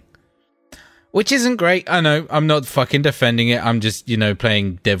would say. Which isn't great, I know. I'm not fucking defending it. I'm just,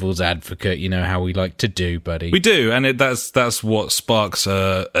 playing devil's advocate, how we like to do, buddy. We do, and that's what sparks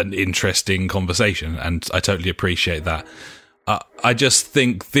an interesting conversation, and I totally appreciate that. I just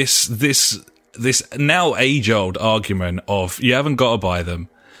think this now age-old argument of you haven't got to buy them,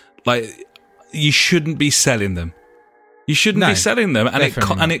 you shouldn't be selling them. You shouldn't be selling them,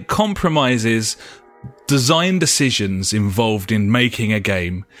 and it compromises design decisions involved in making a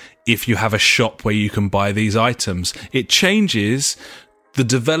game if you have a shop where you can buy these items. It changes the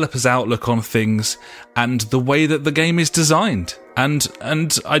developer's outlook on things and the way that the game is designed. And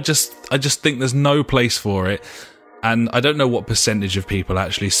I just think there's no place for it. And I don't know what percentage of people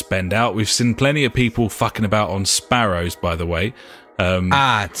actually spend out. We've seen plenty of people fucking about on sparrows, by the way. And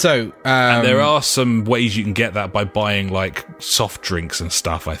there are some ways you can get that by buying soft drinks and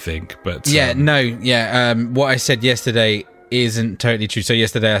stuff, I think. But what I said yesterday isn't totally true. So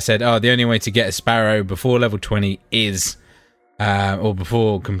yesterday I said, the only way to get a sparrow before level 20 is, or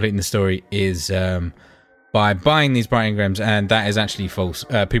before completing the story is, by buying these bright engrams, and that is actually false.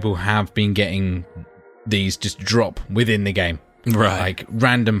 People have been getting these just drop within the game, right?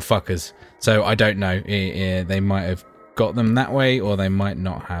 Random fuckers. So I don't know. They might have got them that way, or they might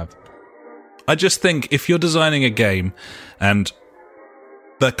not have. I just think if you're designing a game and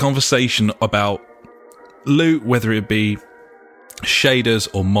the conversation about loot, whether it be shaders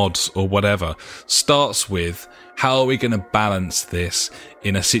or mods or whatever, starts with how are we going to balance this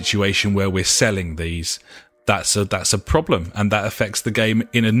in a situation where we're selling these, that's a problem, and that affects the game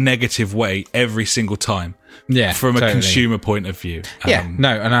in a negative way every single time. Yeah, from a consumer point of view. And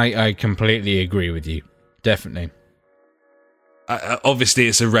I completely agree with you. Definitely. Obviously,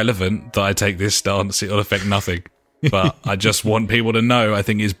 it's irrelevant that I take this stance. It'll affect nothing. But I just want people to know I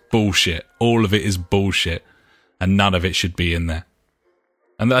think it's bullshit. All of it is bullshit. And none of it should be in there.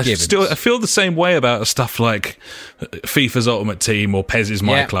 And I feel the same way about stuff like FIFA's Ultimate Team or PES's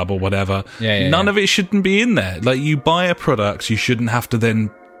My Club or whatever. None of it shouldn't be in there. You buy a product, you shouldn't have to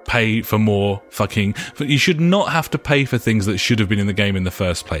then pay for more you should not have to pay for things that should have been in the game in the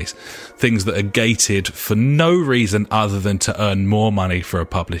first place. Things that are gated for no reason other than to earn more money for a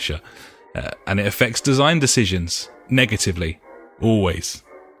publisher. And it affects design decisions negatively. Always.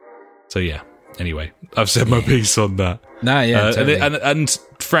 So yeah. Anyway, I've said my piece on that. No, yeah, totally. And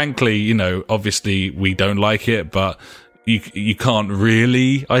frankly, obviously we don't like it, but you can't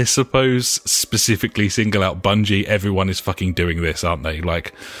really, I suppose, specifically single out Bungie. Everyone is fucking doing this, aren't they?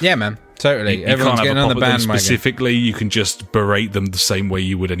 Like, yeah, man, totally. Everyone's getting on the bandwagon. Specifically, you can just berate them the same way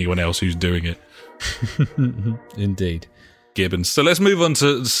you would anyone else who's doing it. Indeed. Gibbons. So let's move on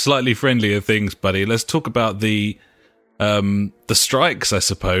to slightly friendlier things, buddy. Let's talk about the strikes, I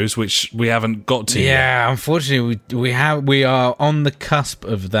suppose, which we haven't got to yet. Yeah, unfortunately, we are on the cusp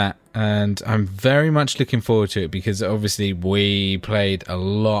of that, and I'm very much looking forward to it because obviously we played a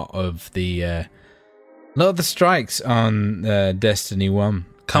lot of the strikes on Destiny 1.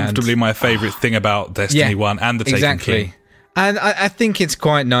 Comfortably my favourite thing about Destiny 1 and the Taken King. And I think it's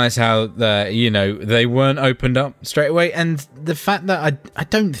quite nice how they weren't opened up straight away, and the fact that I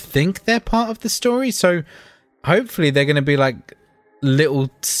don't think they're part of the story, so hopefully they're going to be like little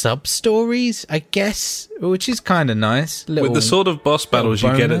sub-stories, I guess, which is kind of nice. With the sort of boss battles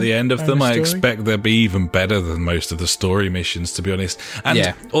you get at the end of them, I expect they'll be even better than most of the story missions, to be honest.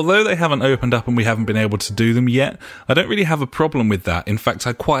 And although they haven't opened up and we haven't been able to do them yet, I don't really have a problem with that. In fact,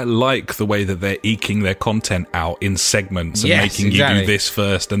 I quite like the way that they're eking their content out in segments and making you do this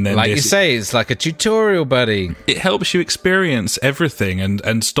first and then like this. You say, it's like a tutorial, buddy. It helps you experience everything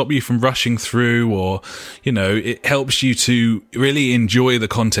and stop you from rushing through, or, it helps you to really enjoy the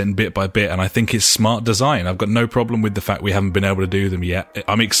content bit by bit, and I think it's smart design. I've got no problem with the fact we haven't been able to do them yet.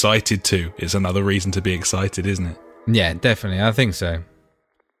 I'm excited too. It's another reason to be excited, isn't it? Yeah, definitely. I think so.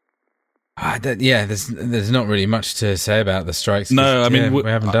 There's not really much to say about the strikes. No, I mean, we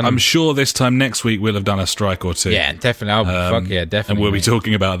haven't done I'm them. sure this time next week we'll have done a strike or two. Yeah, definitely. Definitely. And we'll be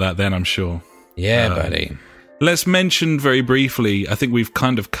talking about that then, I'm sure. Yeah, buddy. Let's mention very briefly, I think we've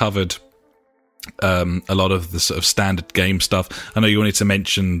kind of covered a lot of the sort of standard game stuff. I know you wanted to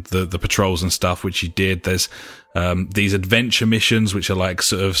mention the patrols and stuff, which you did. There's these adventure missions, which are like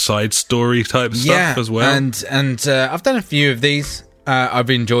sort of side story type stuff as well. And I've done a few of these.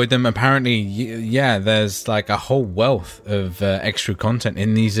 I've enjoyed them. Apparently, there's like a whole wealth of extra content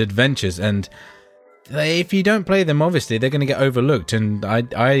in these adventures, and if you don't play them, obviously they're going to get overlooked. And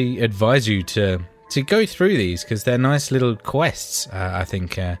I advise you to go through these because they're nice little quests, I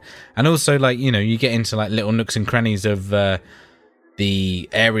think. And also, like, you get into like little nooks and crannies of the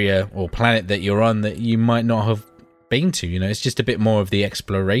area or planet that you're on that you might not have been to. It's just a bit more of the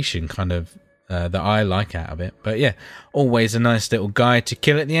exploration kind of that I like out of it. But yeah, always a nice little guy to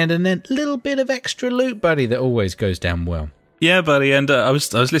kill at the end, and then a little bit of extra loot, buddy, that always goes down well. Yeah, buddy, and I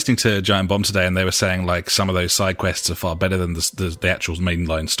was listening to Giant Bomb today, and they were saying like some of those side quests are far better than the actual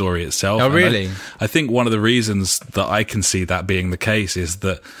mainline story itself. Oh, really? I think one of the reasons that I can see that being the case is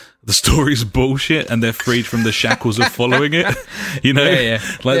that the story's bullshit, and they're freed from the shackles of following it.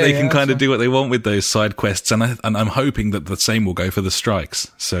 They can kind of do what they want with those side quests, and I'm hoping that the same will go for the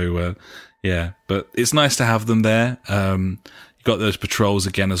strikes. So but it's nice to have them there. You've got those patrols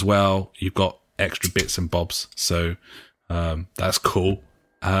again as well. You've got extra bits and bobs, so. That's cool.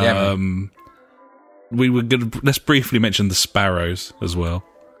 Let's briefly mention the sparrows as well.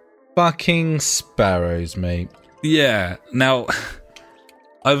 Fucking sparrows, mate. Yeah. Now,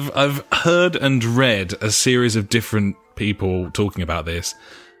 I've heard and read a series of different people talking about this,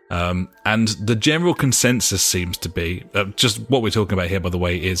 and the general consensus seems to be just what we're talking about here. By the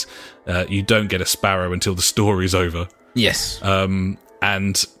way, is you don't get a sparrow until the story's over. Yes. And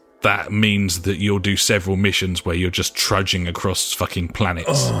that means that you'll do several missions where you're just trudging across fucking planets.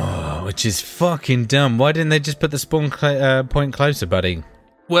 Oh, which is fucking dumb. Why didn't they just put the spawn point closer, buddy?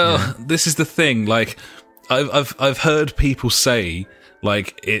 Well, this is the thing. Like, I've heard people say,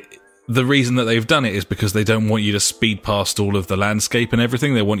 like, the reason that they've done it is because they don't want you to speed past all of the landscape and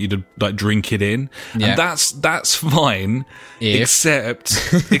everything. They want you to like drink it in, and that's fine. Except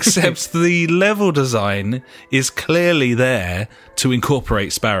the level design is clearly there to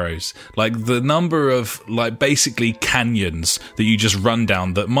incorporate sparrows. Like the number of like basically canyons that you just run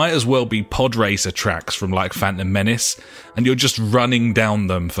down that might as well be pod racer tracks from like Phantom Menace, and you're just running down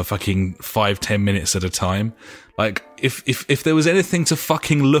them for fucking 5-10 minutes at a time. Like, if there was anything to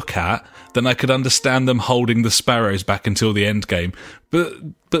fucking look at, then I could understand them holding the sparrows back until the end game.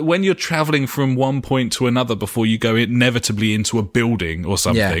 But when you're travelling from one point to another before you go inevitably into a building or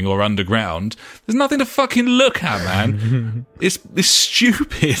something or underground, there's nothing to fucking look at, man. It's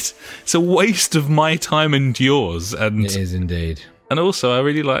stupid. It's a waste of my time and yours. And it is indeed. And also, I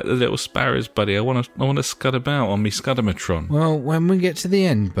really like the little sparrows, buddy. I want to scud about on me Scudamatron. Well, when we get to the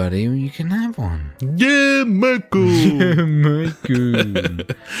end, buddy, you can have one. Yeah, Michael. Yeah, Michael.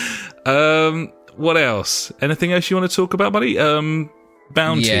 What else? Anything else you want to talk about, buddy?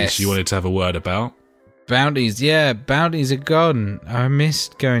 Bounties you wanted to have a word about. Bounties, yeah. Bounties are gone. I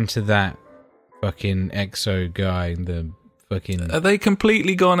missed going to that fucking EXO guy, the fucking... Are they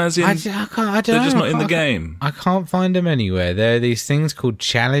completely gone as in... I don't they're just not in the game? I can't find them anywhere. There are these things called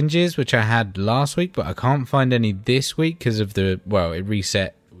challenges, which I had last week, but I can't find any this week because of the... Well, it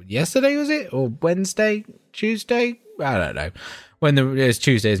reset yesterday, was it? Or Wednesday? Tuesday? I don't know. It's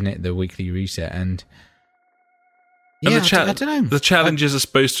Tuesday, isn't it? The weekly reset. And yeah, I don't know. The challenges are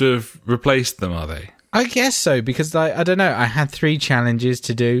supposed to have replaced them, are they? I guess so, because I don't know. I had 3 challenges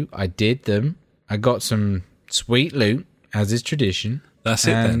to do. I did them. I got some sweet loot, as is tradition. That's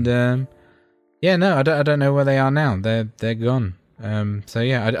it, then. Yeah, no, I don't know where they are now. They're gone. So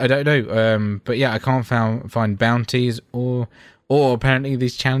yeah, I don't know. But yeah, I can't find bounties or apparently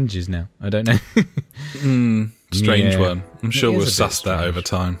these challenges now. I don't know. Strange one. I'm sure we'll suss that over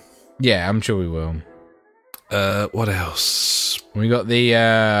time. Yeah, I'm sure we will. What else? We got the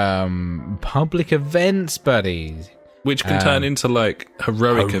public events, buddies. Which can turn into, like,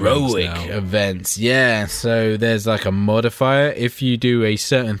 heroic events. Yeah, so there's, like, a modifier. If you do a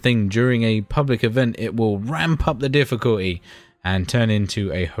certain thing during a public event, it will ramp up the difficulty and turn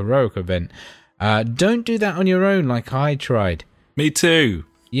into a heroic event. Don't do that on your own like I tried. Me too.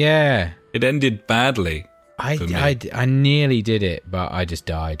 Yeah. It ended badly. I nearly did it, but I just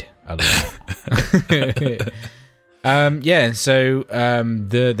died a lot. Yeah, so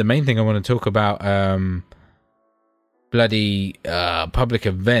the main thing I want to talk about, bloody public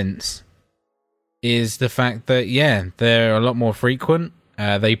events, is the fact that, yeah, they're a lot more frequent.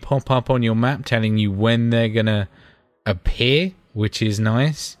 They pop up on your map telling you when they're going to appear, which is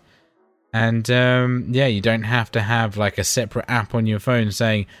nice. And, yeah, you don't have to have, like, a separate app on your phone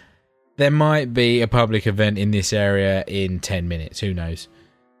saying, there might be a public event in this area in 10 minutes. Who knows?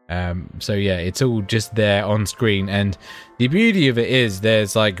 So yeah, it's all just there on screen. And the beauty of it is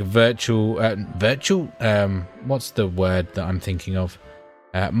there's like virtual, what's the word that I'm thinking of?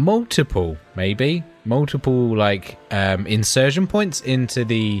 Multiple like insertion points into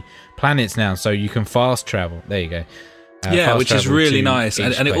the planets now. So you can fast travel. There you go. Yeah, which is really nice.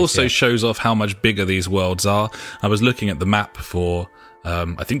 And it also shows off how much bigger these worlds are. I was looking at the map for...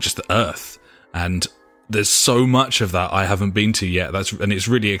 I think just the Earth, and there's so much of that I haven't been to yet. And it's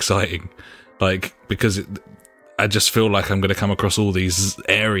really exciting, like, because I just feel like I'm going to come across all these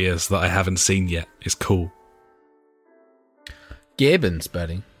areas that I haven't seen yet. It's cool. Gibbons,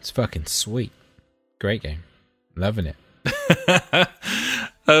 buddy, it's fucking sweet. Great game, loving it.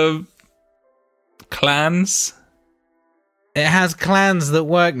 Clans. It has clans that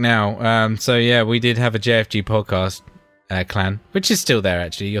work now. So yeah, we did have a JfG podcast. Clan, which is still there,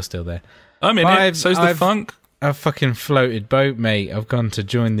 actually. You're still there. I'm in it. So's the Funk. I've fucking floated boat, mate. I've gone to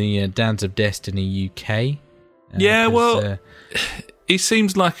join the Dance of Destiny UK. Yeah, well, he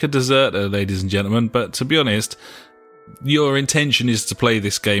seems like a deserter, ladies and gentlemen, but to be honest, your intention is to play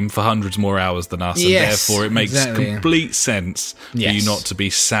this game for hundreds more hours than us, and therefore it makes complete sense for you not to be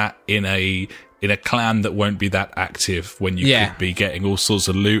sat in a clan that won't be that active when you could be getting all sorts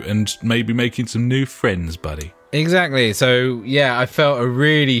of loot and maybe making some new friends, buddy. Exactly. So yeah, I felt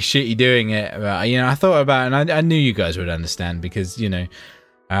really shitty doing it. But, I thought about it, and I knew you guys would understand because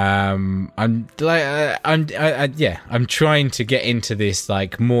I'm trying to get into this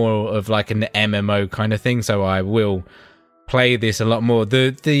like more of like an MMO kind of thing. So I will play this a lot more.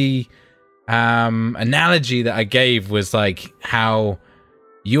 The analogy that I gave was like how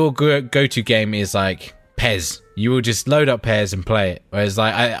your go-to game is like PES. You will just load up PES and play it. Whereas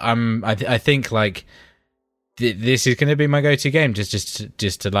like I think like. This is going to be my go-to game, just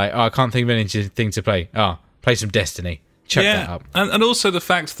to like. Oh, I can't think of anything to play. Oh, play some Destiny. Chuck that up. And also the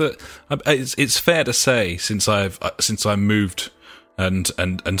fact that it's fair to say since I moved and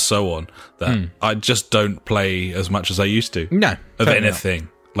so on that I just don't play as much as I used to. No, of anything.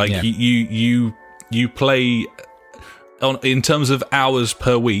 Not. Like you play. In terms of hours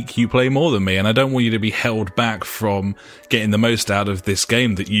per week, you play more than me, and I don't want you to be held back from getting the most out of this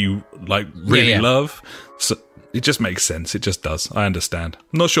game that you like really love. So it just makes sense. It just does. I understand.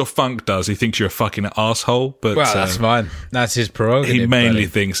 I'm not sure Funk does. He thinks you're a fucking asshole, but that's fine. That's his prerogative. He mainly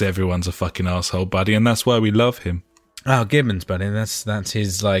thinks everyone's a fucking asshole, buddy, and that's why we love him. Oh, Gibbons, buddy. That's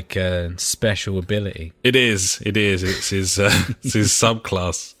his like special ability. It is. It's his it's his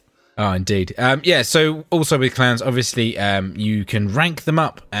subclass. Oh, indeed. Yeah, so also with clans, obviously, you can rank them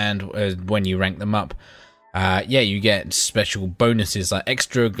up, and when you rank them up, you get special bonuses like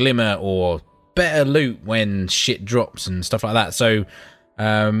extra glimmer or better loot when shit drops and stuff like that. So,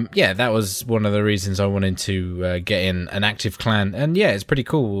 that was one of the reasons I wanted to get in an active clan. And yeah, it's pretty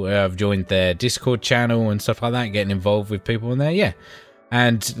cool. I've joined their Discord channel and stuff like that, getting involved with people in there, yeah.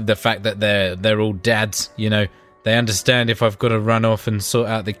 And the fact that they're all dads, They understand if I've got to run off and sort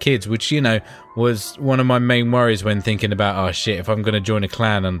out the kids, which, you know, was one of my main worries when thinking about, oh shit, if I'm going to join a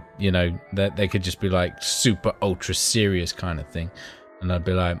clan and, you know, that they could just be like super ultra serious kind of thing. And I'd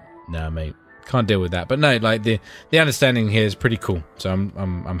be like, nah, mate, can't deal with that. But no, like the understanding here is pretty cool. So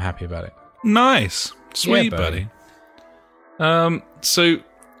I'm happy about it. Nice. Sweet, buddy. So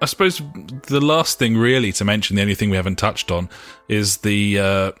I suppose the last thing really to mention, the only thing we haven't touched on, is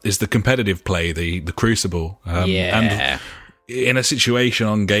the competitive play, the Crucible. And in a situation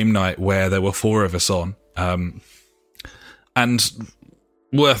on game night where there were 4 of us on, and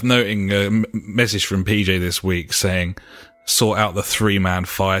worth noting, a message from PJ this week saying, sort out the 3-man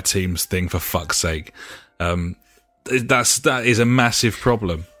fire teams thing for fuck's sake. That is a massive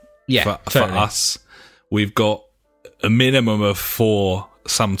problem for us. We've got a minimum of 4,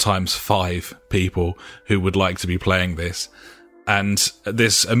 sometimes 5 people who would like to be playing this, and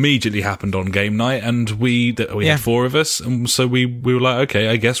this immediately happened on game night, and we had 4 of us, and so we were like, okay,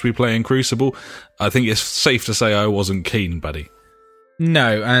 I guess we play in Crucible. I think it's safe to say I wasn't keen, buddy.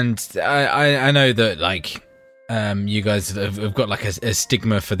 No, and I know that like you guys have got like a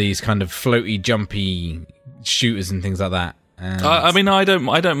stigma for these kind of floaty, jumpy shooters and things like that. I mean, I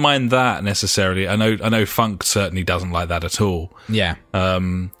don't mind that necessarily. I know Funk certainly doesn't like that at all. Yeah.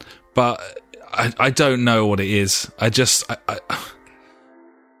 But I don't know what it is.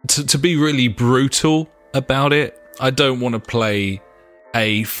 To be really brutal about it, I don't want to play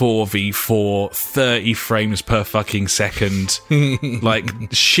a 4v4 30 frames per fucking second like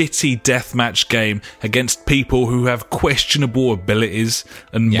shitty deathmatch game against people who have questionable abilities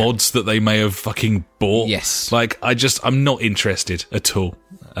and mods that they may have fucking bought. Yes. Like I'm not interested at all.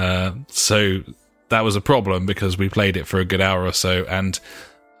 So that was a problem because we played it for a good hour or so, and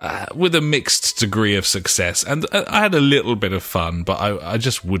with a mixed degree of success, and I had a little bit of fun, but I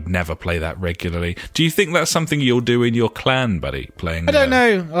just would never play that regularly. Do you think that's something you'll do in your clan, buddy? Playing? I don't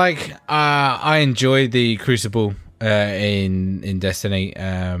know. Like, I enjoy the Crucible in Destiny.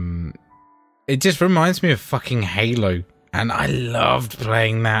 It just reminds me of fucking Halo, and I loved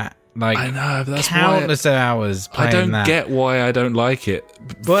playing that. Like, I know, that's countless hours playing that. I don't get why I don't like it.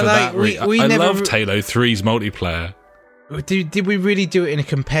 But like, I loved Halo 3's multiplayer. Did we really do it in a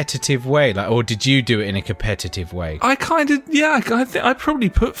competitive way? Like, or did you do it in a competitive way? I kind of, I think I probably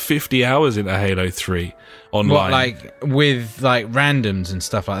put 50 hours into Halo 3 online. What, like with like randoms and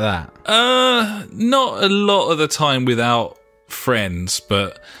stuff like that? Not a lot of the time without friends,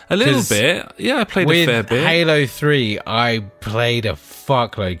 but a little bit. Yeah, I played a fair bit. With Halo 3, I played a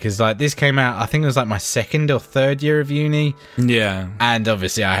fuckload because like this came out, I think it was like my 2nd or 3rd year of uni. Yeah, and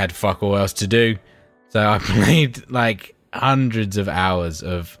obviously I had fuck all else to do, so I played like hundreds of hours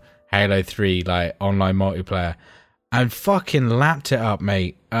of Halo 3 like online multiplayer and fucking lapped it up,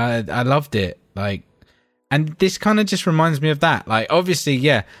 mate. I loved it. Like, and this kind of just reminds me of that. Like, obviously,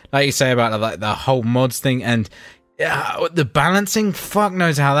 yeah, like you say about like the whole mods thing and the balancing, fuck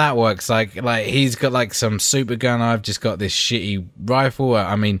knows how that works. Like he's got like some super gun, I've just got this shitty rifle.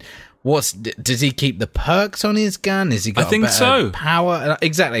 I mean, does he keep the perks on his gun? Is he got power?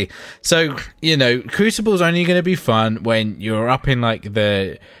 Exactly. So, you know, Crucible's only going to be fun when you're up in like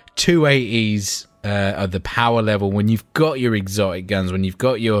the 280s of the power level, when you've got your exotic guns, when you've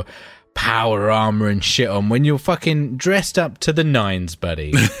got your power armor and shit on, when you're fucking dressed up to the nines,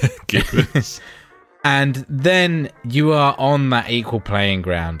 buddy. And then you are on that equal playing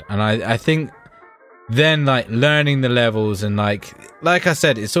ground. And I think then like learning the levels and like I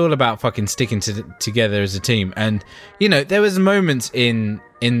said, it's all about fucking sticking together as a team. And, you know, there was moments in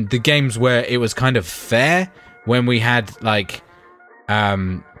the games where it was kind of fair when we had like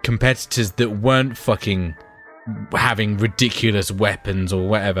competitors that weren't fucking having ridiculous weapons or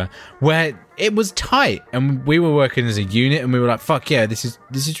whatever, where it was tight and we were working as a unit and we were like, fuck yeah, this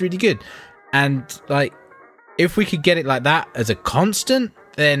is really good. And like, if we could get it like that as a constant,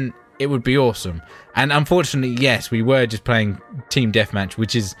 then it would be awesome. And unfortunately, yes, we were just playing team deathmatch,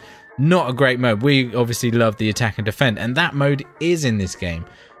 which is not a great mode. We obviously love the attack and defend, and that mode is in this game.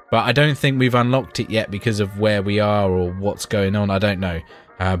 But I don't think we've unlocked it yet because of where we are or what's going on. I don't know.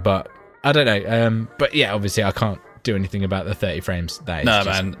 But I don't know. But yeah, obviously I can't do anything about the 30 frames. That is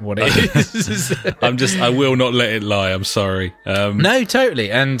just what it is. I will not let it lie. I'm sorry. No, totally.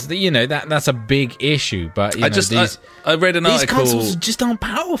 And you know, that's a big issue. But you know, I read an article. These consoles just aren't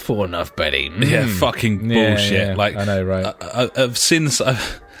powerful enough, buddy. Yeah, fucking bullshit. Yeah. Like, I know, right? I've seen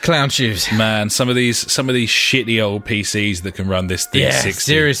clown shoes. Man, some of these shitty old PCs that can run this thing. Yeah, 60.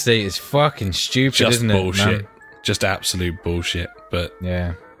 seriously, it's fucking stupid, just isn't bullshit. it? Man? Just absolute bullshit. But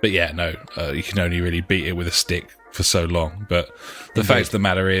yeah. But yeah, no, you can only really beat it with a stick for so long. But the fact of the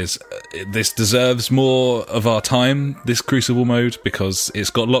matter is, this deserves more of our time, this Crucible mode, because it's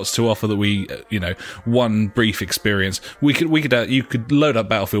got lots to offer that we, one brief experience. You could load up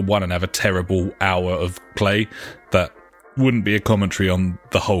Battlefield 1 and have a terrible hour of play that wouldn't be a commentary on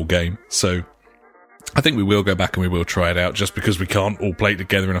the whole game. So I think we will go back and we will try it out, just because we can't all play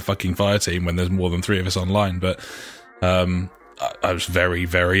together in a fucking fire team when there's more than 3 of us online. But I was very,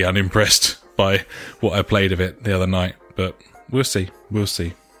 very unimpressed by what I played of it the other night. But we'll see.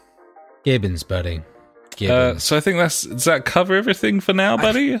 Gibbons, buddy. Gibbons. So I think does that cover everything for now,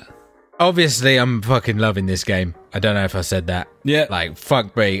 buddy? Obviously, I'm fucking loving this game. I don't know if I said that. Yeah. Like,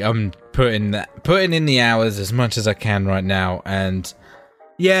 fuck me. I'm putting in the hours as much as I can right now. And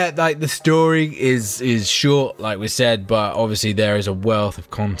yeah, like, the story is short, like we said, but obviously there is a wealth of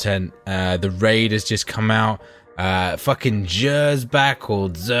content. The raid has just come out. Fucking Zer's back,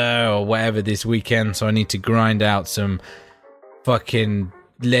 or Zer, or whatever, this weekend. So I need to grind out some fucking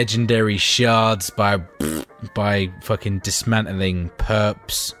legendary shards by fucking dismantling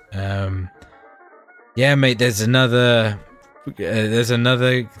perps. Yeah, mate, there's another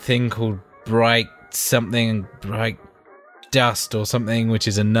thing called bright dust or something, which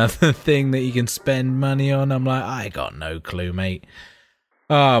is another thing that you can spend money on. I'm like, I got no clue, mate.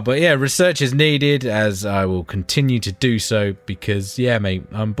 But yeah, research is needed, as I will continue to do so, because yeah, mate,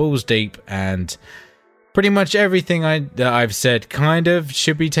 I'm balls deep, and pretty much everything that I've said kind of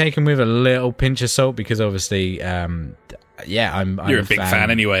should be taken with a little pinch of salt, because obviously, yeah, I'm You're a big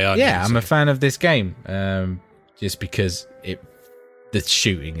fan anyway, aren't you? Yeah, I'm a fan of this game, just because the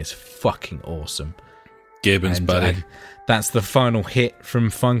shooting is fucking awesome. Gibbons, buddy. That's the final hit from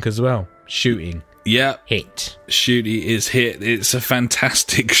Funk as well. Shooting. Yeah. Hit. Shooty is hit. It's a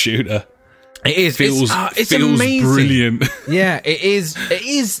fantastic shooter. It is. It's feels amazing. Brilliant. Yeah, it is.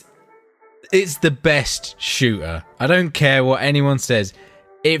 It's the best shooter. I don't care what anyone says.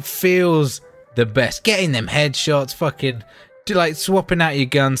 It feels the best. Getting them headshots, fucking, like, swapping out your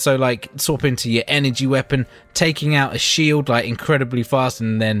gun, so, like, swap into your energy weapon, taking out a shield, like, incredibly fast,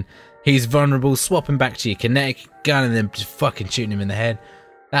 and then he's vulnerable, swapping back to your kinetic gun, and then just fucking shooting him in the head.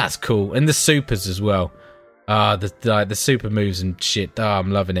 That's cool. And the supers as well. The super moves and shit.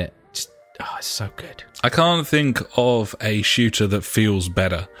 I'm loving it. It's so good. I can't think of a shooter that feels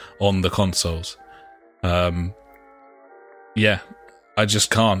better on the consoles. Yeah, I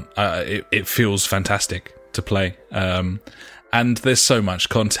just can't. It feels fantastic to play. And there's so much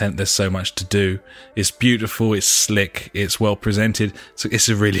content, there's so much to do. It's beautiful, it's slick, it's well presented. So it's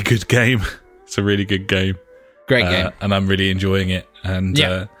a really good game. It's a really good game. Great game. And I'm really enjoying it. And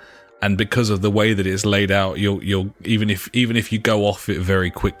and because of the way that it's laid out, you'll even if you go off it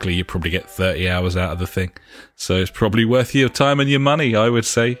very quickly, you probably get 30 hours out of the thing. So it's probably worth your time and your money, I would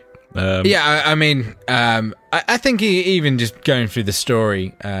say. I mean, I think even just going through the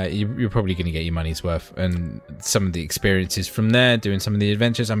story, you're probably going to get your money's worth, and some of the experiences from there, doing some of the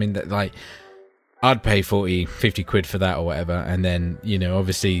adventures. I mean, like, I'd pay 40, 50 quid for that or whatever, and then,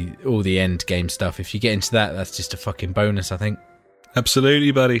 obviously all the end game stuff. If you get into that, that's just a fucking bonus, I think.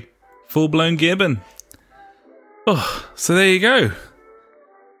 Absolutely, buddy. Full-blown Gibbon. Oh, so there you go.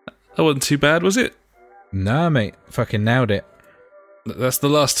 That wasn't too bad, was it? Nah, mate. Fucking nailed it. That's the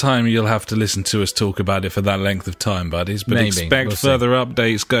last time you'll have to listen to us talk about it for that length of time, buddies. But maybe. Expect further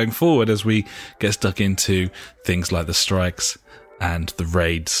updates going forward as we get stuck into things like the strikes and the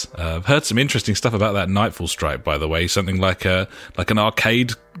raids. I've heard some interesting stuff about that Nightfall strike, by the way. Something like an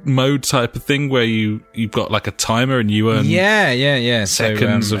arcade mode type of thing where you've got like a timer and you earn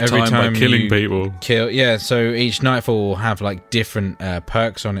seconds of time by killing people. So each Nightfall will have like different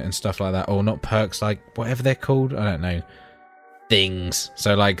perks on it and stuff like that, or not perks, like whatever they're called. I don't know. Things.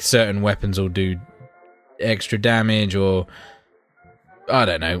 So like certain weapons will do extra damage, or I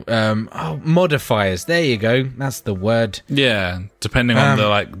don't know. Modifiers. There you go. That's the word. Yeah, depending on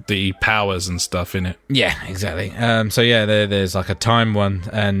the powers and stuff in it. Yeah, exactly. There's like a time one,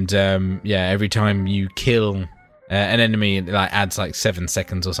 and every time you kill an enemy, it like adds like 7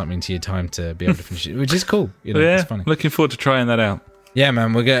 seconds or something to your time to be able to finish it, which is cool. It's funny. Looking forward to trying that out. Yeah,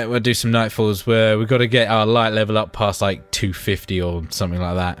 man, we'll do some Nightfalls where we've got to get our light level up past like 250 or something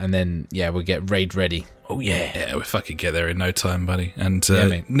like that, and then we'll get raid ready. Oh yeah, we'll fucking get there in no time, buddy. And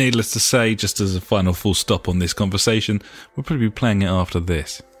needless to say, just as a final full stop on this conversation, we'll probably be playing it after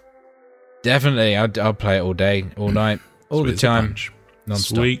this. Definitely, I'll play it all day, all night, all the time,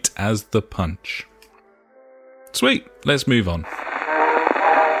 non-stop. Sweet as the punch. Sweet. Let's move on.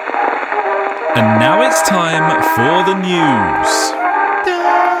 And now it's time for the news.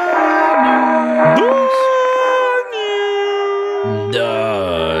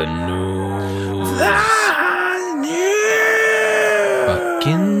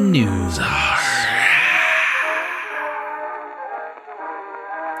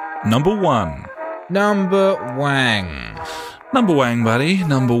 Number one. Number Wang. Number Wang, buddy.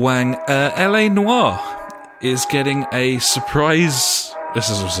 Number Wang. L.A. Noire is getting a surprise.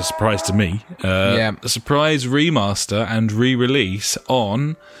 This is a surprise to me. A surprise remaster and re-release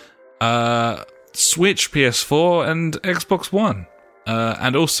on Switch, PS4, and Xbox One.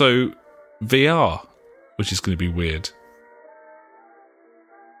 And also VR, which is going to be weird.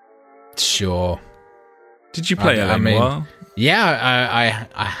 Sure. Did you play L.A. Noire? Yeah,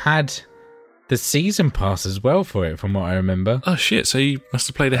 I had the season pass as well for it, from what I remember. Oh shit! So you must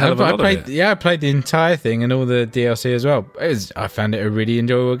have played a hell of a lot of it. Yeah, I played the entire thing and all the DLC as well. I found it a really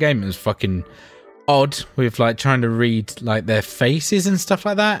enjoyable game. It was fucking odd with like trying to read like their faces and stuff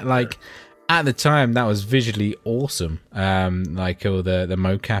like that. Like at the time, that was visually awesome. Like all the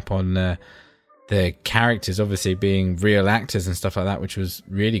mocap on the characters, obviously being real actors and stuff like that, which was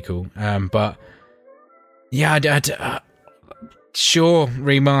really cool. But yeah, sure,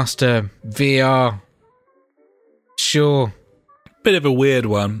 remaster, VR, sure. Bit of a weird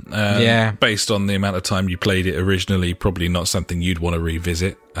one. Yeah. Based on the amount of time you played it originally, probably not something you'd want to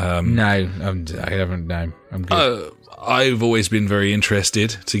revisit. No, I haven't, no. I'm good. I've always been very interested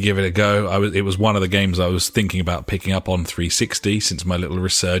to give it a go. It was one of the games I was thinking about picking up on 360 since my little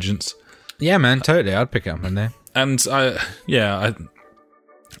resurgence. Yeah, man, totally. I'd pick it up on there. And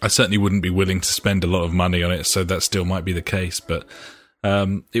I certainly wouldn't be willing to spend a lot of money on it, so that still might be the case. But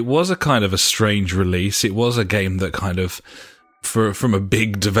it was a kind of a strange release. It was a game that kind of, from a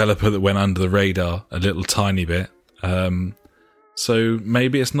big developer that went under the radar a little tiny bit. So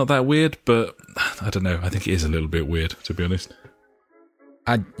maybe it's not that weird, but I don't know. I think it is a little bit weird, to be honest.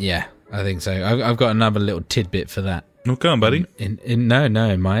 Yeah, I think so. I've got another little tidbit for that. Oh, go on, buddy. In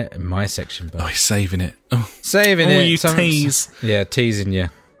my section. But he's saving it. Saving it. You tease. Yeah, teasing you.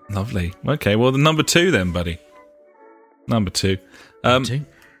 Lovely. Okay, well, the number 2 then, buddy. Number 2.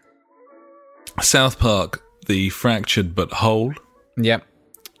 South Park, The Fractured But Whole. Yep.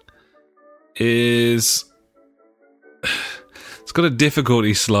 It's got a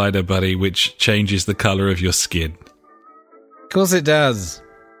difficulty slider, buddy, which changes the colour of your skin. Of course it does.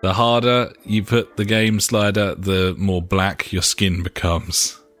 The harder you put the game slider, the more black your skin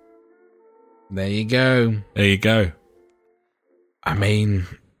becomes. There you go. There you go. I mean,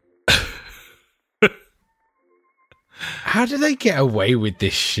 how do they get away with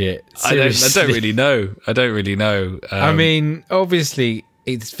this shit? I don't really know. I mean, obviously,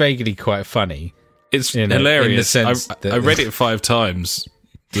 it's vaguely quite funny. It's hilarious. I read it 5 times,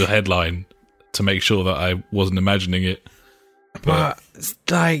 the headline, to make sure that I wasn't imagining it. But it's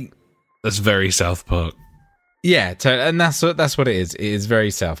like, that's very South Park. Yeah, and that's what it is. It is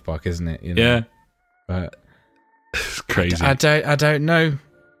very South Park, isn't it? You know? Yeah, but it's crazy. I don't know.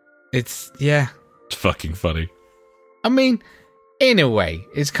 It's fucking funny. I mean, in a way,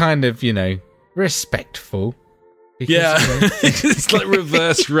 it's kind of respectful. Because, yeah, it's like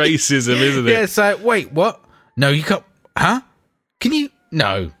reverse racism, isn't it? Yeah, it's like, wait, what? No, you can't. Huh? Can you?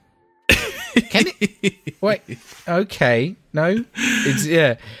 No. Can it? Wait. Okay. No.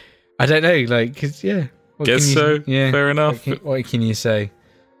 It's I don't know. Like, cause Guess so. Yeah. Fair enough. What can you say?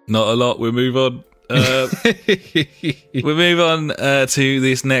 Not a lot. We'll move on. We'll move on to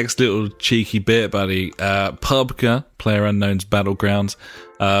this next little cheeky bit, buddy. PUBG, PlayerUnknown's Battlegrounds,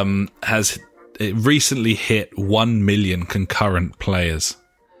 has recently hit 1 million concurrent players,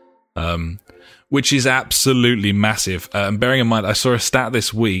 which is absolutely massive. Bearing in mind, I saw a stat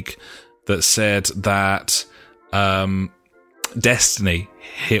this week that said that Destiny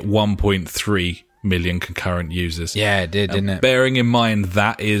hit 1.3 million concurrent users. Yeah, it did, didn't it? Bearing in mind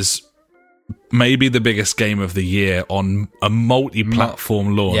that is maybe the biggest game of the year on a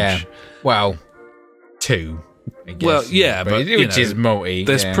multi-platform launch. Yeah, well, 2. I guess, well, yeah, but which is multi.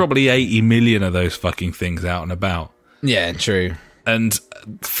 There's probably 80 million of those fucking things out and about. Yeah, true. And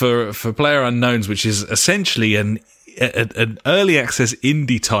for PlayerUnknown's, which is essentially an early access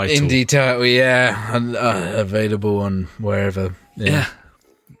indie title. Yeah, available on wherever. Yeah.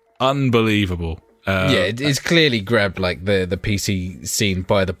 Unbelievable. It's clearly grabbed like the PC scene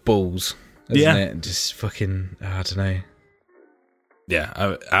by the balls, isn't it? Just fucking, I don't know.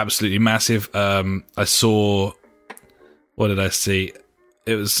 Yeah, absolutely massive. I saw, what did I see?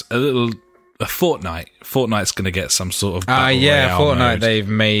 It was a Fortnite. Fortnite's going to get some sort of battle royale Fortnite. mode. They've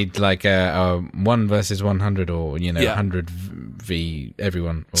made like a 1 versus 100 or 100 v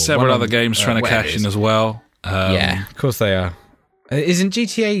everyone. Several other games trying to cash in as well. Of course they are. Isn't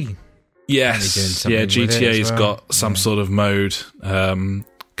GTA? Yes, GTA's got some sort of mode.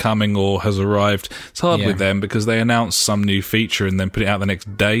 coming or has arrived. It's hard with them because they announce some new feature and then put it out the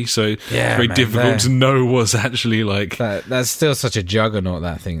next day, so it's very difficult to know what's actually like. That's still such a juggernaut,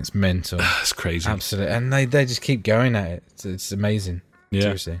 that thing. It's mental. It's crazy. Absolutely. And they just keep going at it. It's amazing. Yeah,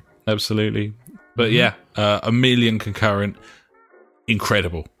 seriously. Absolutely. But a million concurrent,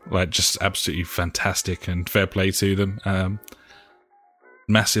 incredible. Like, just absolutely fantastic, and fair play to them.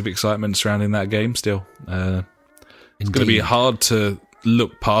 Massive excitement surrounding that game still. It's going to be hard to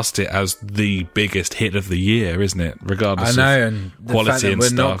look past it as the biggest hit of the year, isn't it? Regardless and of quality and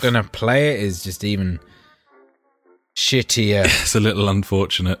stuff. We're not going to play it is just even shittier. It's a little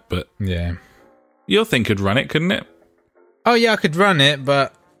unfortunate, but yeah. Your thing could run it, couldn't it? Oh yeah, I could run it,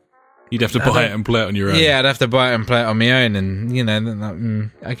 but you'd have to buy it and play it on your own. Yeah, I'd have to buy it and play it on my own,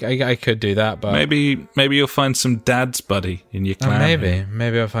 and I could do that, but maybe you'll find some dads, buddy, in your clan.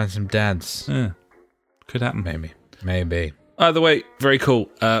 Maybe I'll find some dads. Yeah, could happen. Maybe. Either way, very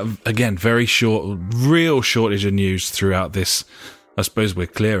cool. Again, very short, real shortage of news throughout this. I suppose we're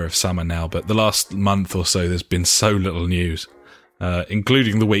clear of summer now, but the last month or so, there's been so little news.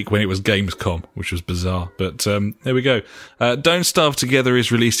 Including the week when it was Gamescom, which was bizarre. But there we go. Don't Starve Together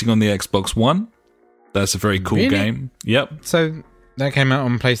is releasing on the Xbox One. That's a very cool game. Yep. So that came out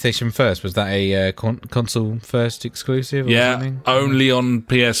on PlayStation first. Was that a console first exclusive? Or something? Only on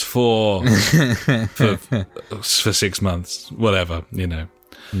PS4 for 6 months. Whatever,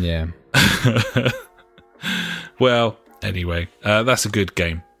 Yeah. Well, anyway, that's a good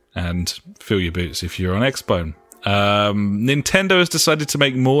game. And fill your boots if you're on Xbone. Nintendo has decided to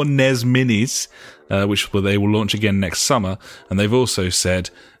make more NES Minis, which they will launch again next summer, and they've also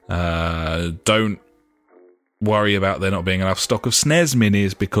said don't worry about there not being enough stock of SNES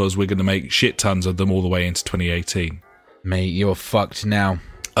Minis because we're going to make shit tons of them all the way into 2018. Mate, you're fucked now.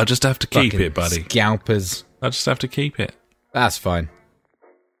 I just have to keep it, buddy. Scalpers. I just have to keep it. That's fine.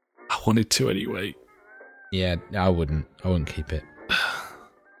 I wanted to anyway. Yeah, I wouldn't keep it.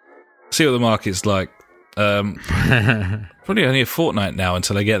 See what the market's like. Probably only a fortnight now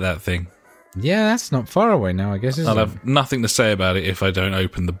until I get that thing. Yeah, that's not far away now, I guess, isn't I'll have nothing to say about it if I don't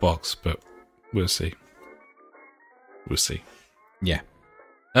open the box, but we'll see. We'll see. Yeah.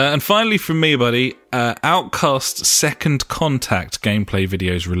 And finally from me, buddy, Outcast Second Contact gameplay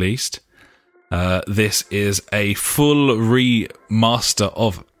videos released. This is a full remaster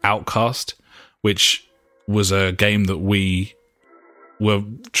of Outcast, which was a game that we were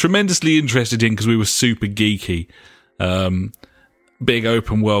tremendously interested in because we were super geeky. Big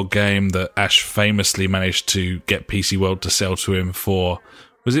open world game that Ash famously managed to get PC World to sell to him for,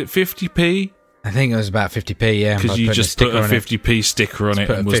 was it 50p? I think it was about 50p, yeah. Because you just put a 50p sticker on it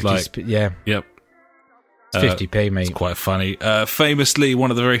and was like, yeah. Yep. It's 50p, mate. It's quite funny. Famously,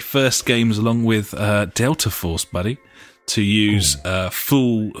 one of the very first games along with Delta Force, buddy, to use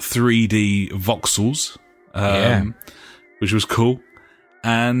full 3D voxels, which was cool.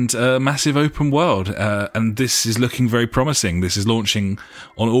 And massive open world, and this is looking very promising. This is launching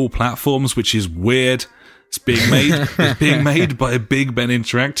on all platforms, which is weird. It's being made by Big Ben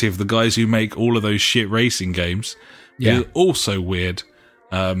Interactive, the guys who make all of those shit racing games. Yeah, it's also weird.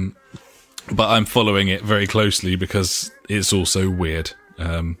 But I'm following it very closely because it's also weird.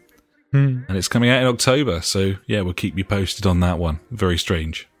 And it's coming out in October, so yeah, we'll keep you posted on that one. Very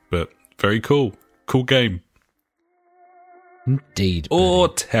strange, but very cool. Cool game. Indeed. Or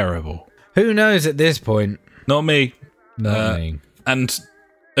terrible. Who knows at this point? Not me. Not me. And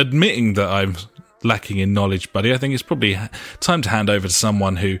admitting that I'm lacking in knowledge, buddy, I think it's probably time to hand over to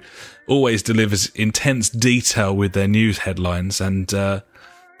someone who always delivers intense detail with their news headlines, and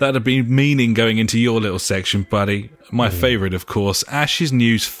that'd be meaning going into your little section, buddy. My favourite, of course, Ash's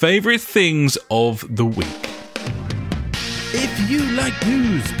News Favourite Things of the Week. If you like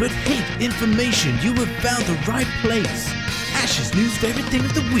news but hate information, you have found the right place. Ash's News Favourite Thing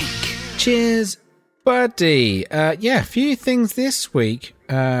of the Week. Cheers, buddy. A few things this week.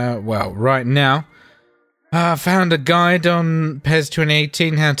 Right now, I found a guide on PES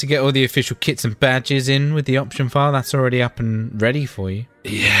 2018, how to get all the official kits and badges in with the option file. That's already up and ready for you.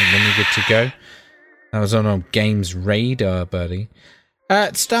 Yeah. When you're good to go. That was on our game's radar, buddy.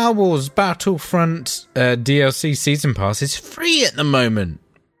 Star Wars Battlefront DLC Season Pass is free at the moment.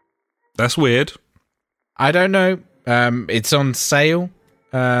 That's weird. I don't know. It's on sale.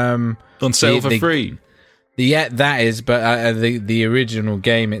 On sale for free. That is, but the original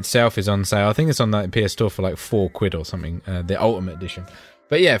game itself is on sale. I think it's on the PS Store for like £4 or something, the Ultimate Edition.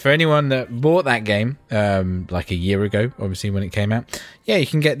 But yeah, for anyone that bought that game like a year ago, obviously when it came out, yeah, you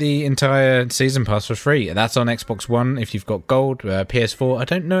can get the entire Season Pass for free. That's on Xbox One if you've got Gold, PS4. I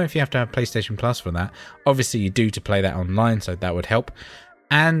don't know if you have to have PlayStation Plus for that. Obviously you do to play that online, so that would help.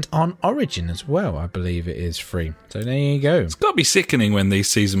 And on Origin as well, I believe it is free. So there you go. It's got to be sickening when these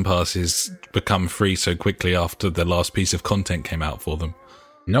season passes become free so quickly after the last piece of content came out for them.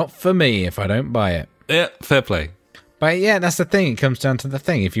 Not for me if I don't buy it. Yeah, fair play. But yeah, that's the thing. It comes down to the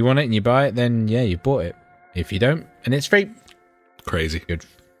thing. If you want it and you buy it, then yeah, you bought it. If you don't and it's free, crazy.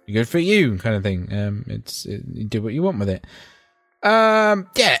 Good for you, kind of thing. You do what you want with it.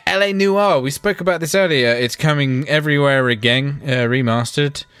 Yeah, LA Noire. We spoke about this earlier. It's coming everywhere again,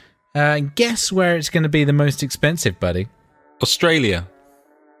 remastered. Guess where it's going to be the most expensive, buddy? Australia.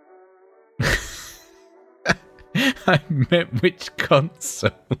 I meant which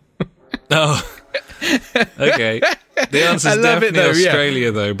console. Oh, okay. The answer is definitely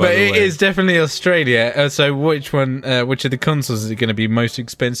Australia, though. By the way, it is definitely Australia. So, which one? Which of the consoles is it going to be most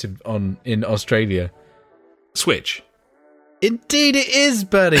expensive on in Australia? Switch. Indeed, it is,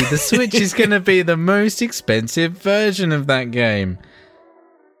 buddy. The Switch is going to be the most expensive version of that game. Do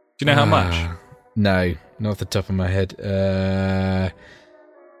you know how much? No, not off the top of my head. Yeah,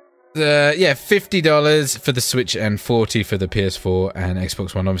 $50 for the Switch and $40 for the PS4 and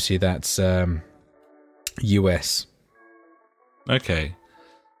Xbox One. Obviously, that's US. Okay,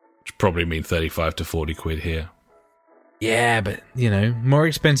 which probably mean 35 to 40 quid here. Yeah, but more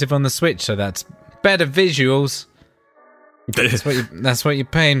expensive on the Switch, so that's better visuals. That's what you're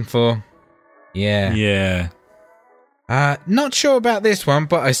paying for. Yeah. Yeah. Not sure about this one,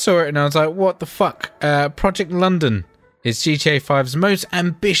 but I saw it and I was like, what the fuck? Project London is GTA 5's most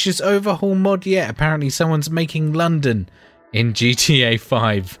ambitious overhaul mod yet. Apparently someone's making London in GTA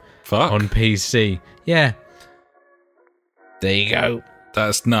 5 on PC. Yeah. There you go.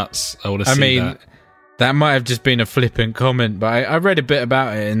 That's nuts. I want to see that. That might have just been a flippant comment, but I read a bit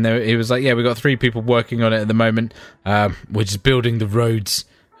about it, and it was like, yeah, we've got 3 people working on it at the moment. We're just building the roads.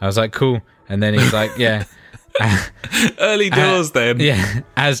 I was like, cool. And then he's like, yeah. Early doors then. Yeah.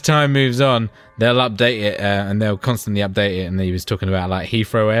 As time moves on, they'll update it, and they'll constantly update it. And he was talking about like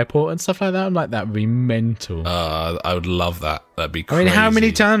Heathrow Airport and stuff like that. I'm like, that would be mental. I would love that. That'd be crazy. I mean, how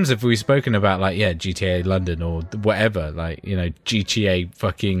many times have we spoken about like, yeah, GTA London or whatever, like, GTA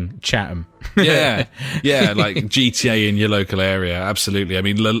fucking Chatham. Yeah, like GTA in your local area. Absolutely. I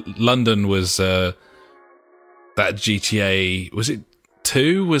mean, London was that GTA. Was it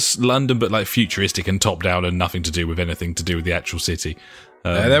 2? Was London, but like futuristic and top down and nothing to do with anything to do with the actual city.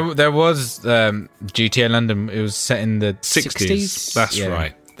 There was GTA London. It was set in the 60s. That's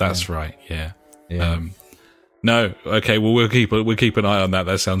right. That's right. Yeah. No. Okay. Well, we'll keep an eye on that.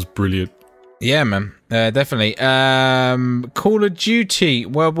 That sounds brilliant. Yeah, man. Definitely. Call of Duty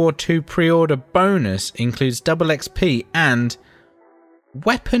World War II pre-order bonus includes double XP and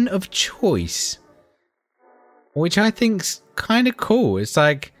weapon of choice, which I think's kind of cool. It's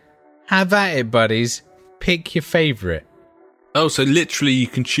like, have at it, buddies. Pick your favourite. Oh, so literally you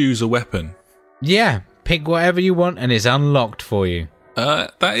can choose a weapon. Yeah, pick whatever you want and it's unlocked for you.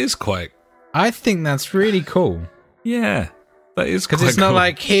 That is quite... I think that's really cool. Yeah, that is quite cool. Because it's not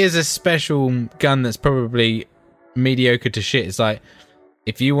like, here's a special gun that's probably mediocre to shit. It's like,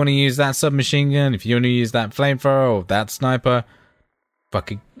 if you want to use that submachine gun, if you want to use that flamethrower or that sniper,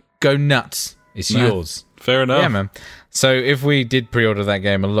 fucking go nuts. It's yours. Fair enough. Yeah, man. So if we did pre-order that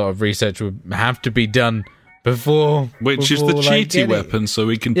game, a lot of research would have to be done before... Which is the cheaty weapon, so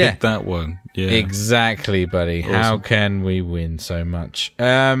we can pick that one. Yeah. Exactly, buddy. Awesome. How can we win so much?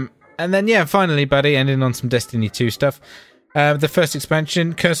 And then, finally, buddy, ending on some Destiny 2 stuff. The first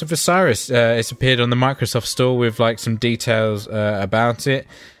expansion, Curse of Osiris, it's appeared on the Microsoft Store with like some details about it.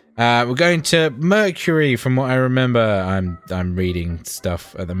 We're going to Mercury, from what I remember. I'm reading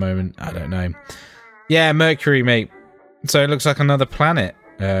stuff at the moment. I don't know. Yeah, Mercury, mate. So it looks like another planet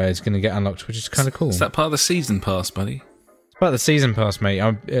is going to get unlocked, which is kind of cool. Is that part of the season pass, buddy? It's part of the season pass, mate.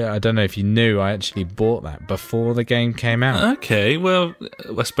 I don't know if you knew, I actually bought that before the game came out. Okay, well,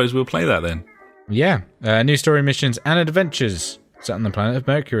 I suppose we'll play that then. Yeah, new story missions and adventures set on the planet of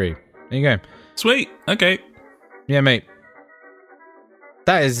Mercury. There you go. Sweet. Okay. Yeah, mate.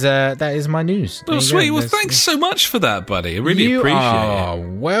 That is my news. Oh, sweet. Well, thanks so much for that, buddy. I really appreciate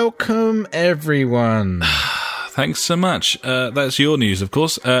it. Welcome, everyone. Thanks so much. That's your news, of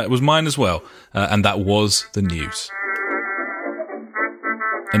course. It was mine as well. And that was the news.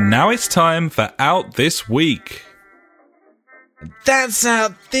 And now it's time for Out This Week. That's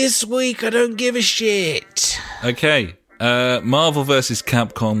out this week. I don't give a shit. Okay. Marvel vs.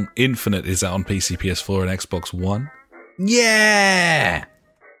 Capcom Infinite is out on PC, PS4, and Xbox One. Yeah!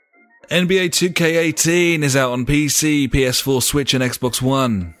 NBA 2K18 is out on PC, PS4, Switch, and Xbox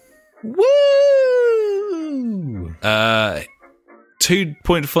One. Woo!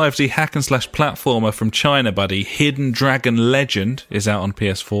 2.5D hack and slash platformer from China, buddy. Hidden Dragon Legend is out on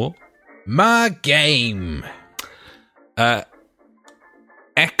PS4. My game.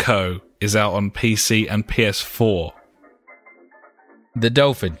 Echo is out on PC and PS4. The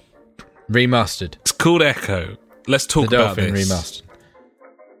Dolphin. Remastered. It's called Echo. Let's talk about this. The Dolphin remastered.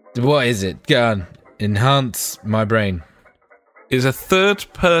 What is it? Go on. Enhance my brain. It's a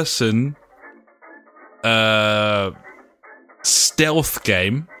third-person stealth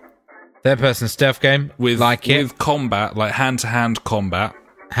game. Third-person stealth game. With combat, like hand-to-hand combat.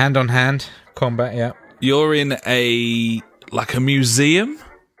 Hand-on-hand combat, yeah. You're in a museum.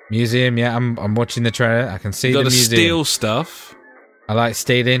 Museum, yeah. I'm watching the trailer. I can see the museum. You gotta steal stuff. I like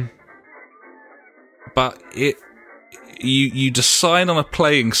stealing. But you decide on a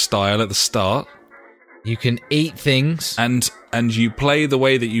playing style at the start. You can eat things. And you play the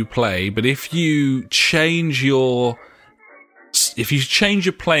way that you play, but if you change your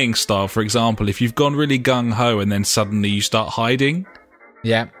playing style, for example, if you've gone really gung-ho and then suddenly you start hiding,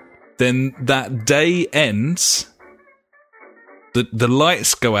 yeah, then that day ends, the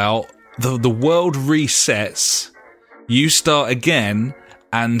lights go out, the world resets, you start again,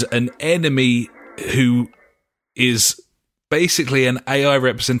 and an enemy who is basically an AI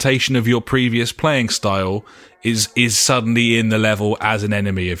representation of your previous playing style is suddenly in the level as an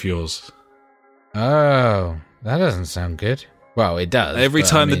enemy of yours. Oh, that doesn't sound good. Well, it does. Every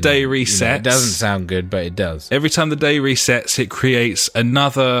time the day resets... it doesn't sound good, but it does. Every time the day resets, it creates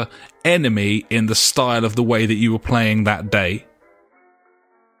another enemy in the style of the way that you were playing that day.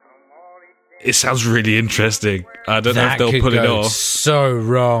 It sounds really interesting. I don't know if they'll pull it off. So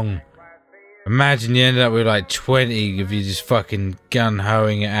wrong. Imagine you ended up with like 20 if you just fucking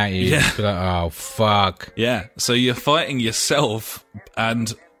gun-hoing it at you. Yeah. You'd be like, oh, fuck. Yeah, so you're fighting yourself,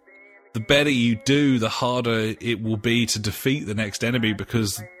 and the better you do, the harder it will be to defeat the next enemy,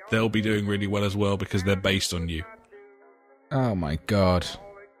 because they'll be doing really well as well because they're based on you. Oh my god.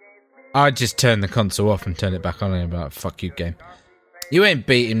 I'd just turn the console off and turn it back on and be like, fuck you, game. You ain't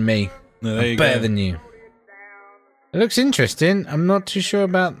beating me. No, I'm better than you. It looks interesting. I'm not too sure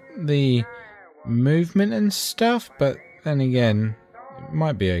about the movement and stuff, but then again, it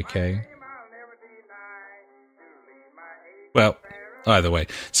might be okay. Well, either way,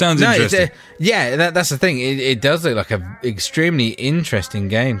 sounds interesting. That's the thing. It does look like an extremely interesting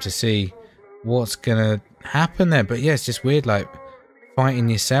game to see what's gonna happen there. But yeah, it's just weird, like fighting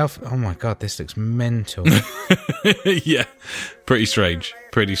yourself. Oh my god, this looks mental. Yeah, pretty strange.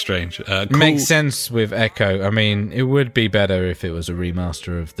 Cool. Makes sense with Echo. I mean, it would be better if it was a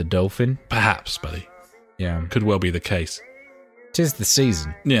remaster of the Dolphin. Perhaps, buddy. Yeah, could well be the case. 'Tis the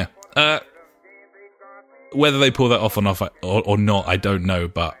season. Yeah. Whether they pull that off or not, I don't know,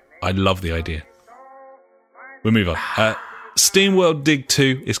 but I love the idea. We'll move on. SteamWorld Dig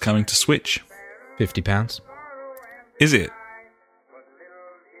 2 is coming to Switch. £50. Is it?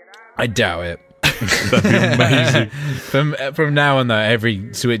 I doubt it. That'd be amazing. From now on, though,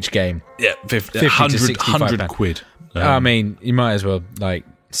 every Switch game, 100 quid. I mean, you might as well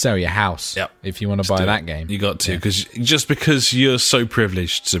sell your house if you want to buy that game. You got to, because you're so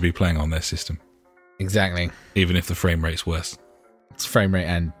privileged to be playing on their system. Exactly. Even if the frame rate's worse. It's frame rate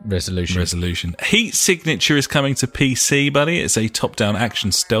and resolution. Heat Signature is coming to PC, buddy. It's a top-down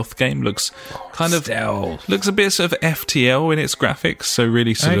action stealth game. Looks looks a bit sort of FTL in its graphics, so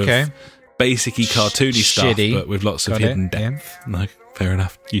really sort of basic-y, cartoony stuff, but with lots of hidden depth. Yeah. No, fair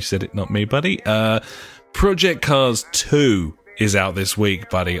enough. You said it, not me, buddy. Project Cars 2 is out this week,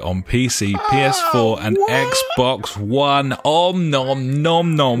 buddy, on PC, PS4, and Xbox One.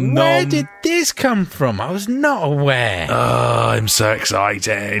 Nom nom. Where did this come from? I was not aware. Oh, I'm so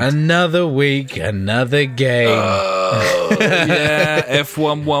excited. Another week, another game. Oh, yeah,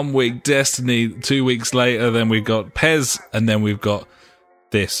 F1 1 week, Destiny 2 weeks later, then we've got PES, and then we've got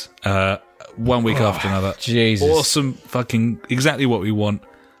this 1 week after another. Jesus. Awesome, fucking exactly what we want.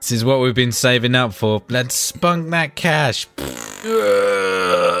 This is what we've been saving up for. Let's spunk that cash.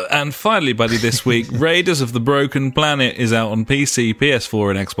 And finally, buddy, this week, Raiders of the Broken Planet is out on PC, PS4,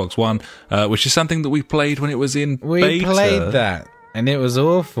 and Xbox One, which is something that we played when it was in beta. We played that, and it was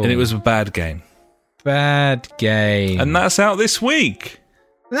awful. And it was a bad game. Bad game. And that's out this week.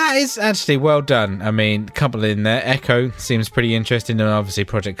 That is actually well done. I mean, a couple in there. Echo seems pretty interesting, and obviously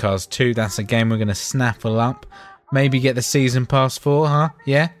Project Cars 2. That's a game we're going to snaffle up. Maybe get the season pass for, huh?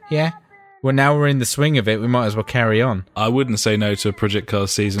 Yeah. Well, now we're in the swing of it. We might as well carry on. I wouldn't say no to a Project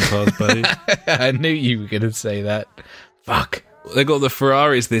Cars season pass, buddy. I knew you were going to say that. Fuck. They got the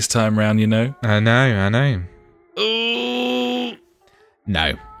Ferraris this time round, you know. I know. Ooh.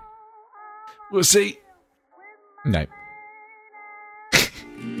 No. We'll see. No.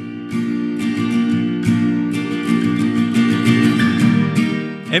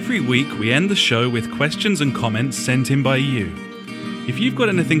 Every week we end the show with questions and comments sent in by you. If you've got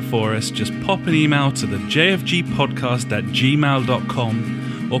anything for us, just pop an email to the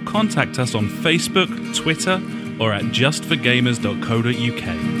jfgpodcast@gmail.com or contact us on Facebook, Twitter, or at justforgamers.co.uk.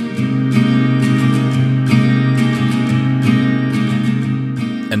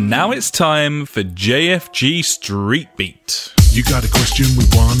 And now it's time for JfG Street Beat. You got a question we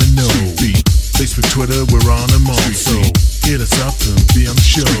wanna know. Street Beat. Facebook, Twitter, we're on them all. So hit us up and be on the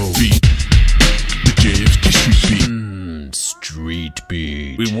show. Street Beat. The JfG Street Beat. Street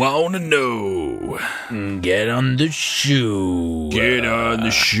Beat. We wanna know. Get on the show. Get on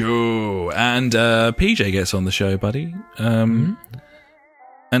the show. And PJ gets on the show, buddy. And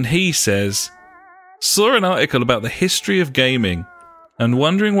he says, saw an article about the history of gaming and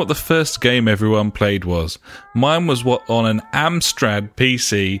wondering what the first game everyone played was. Mine was on an Amstrad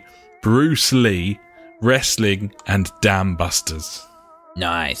PC, Bruce Lee, wrestling, and Dam Busters.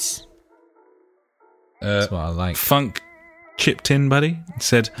 Nice. That's what I like. Funk chipped in, buddy, and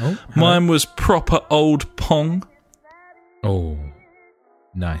said, mine was proper old Pong. Oh,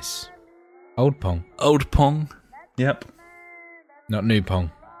 nice. Old Pong. Old Pong. Yep. Not new Pong.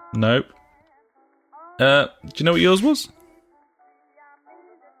 Nope. Do you know what yours was?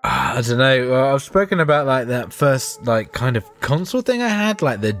 I don't know. Well, I've spoken about like that first like kind of console thing I had,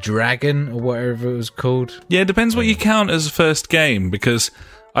 like the Dragon or whatever it was called. Yeah, it depends what you count as a first game, because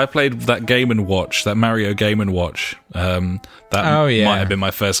I played that Game & Watch, that Mario Game & Watch. Might have been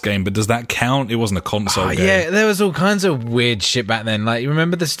my first game, but does that count? It wasn't a console game. Yeah, there was all kinds of weird shit back then. Like, you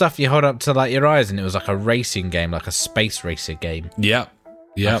remember the stuff you hold up to like your eyes and it was like a racing game, like a space racer game. Yeah.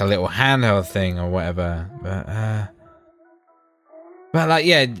 Like a little handheld thing or whatever. But like,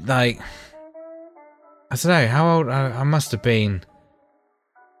 yeah, like, I don't know, how old, I must have been,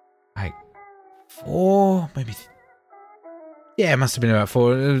 like, 4, maybe, it must have been about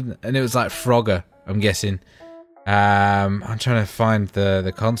 4, and it was like Frogger, I'm guessing. I'm trying to find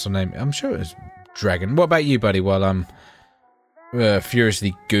the console name, I'm sure it was Dragon. What about you, buddy, while I'm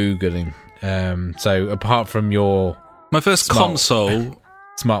furiously Googling? So, apart from your... My first console...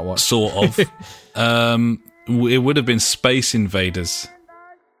 Smartwatch. Sort of. It would have been Space Invaders,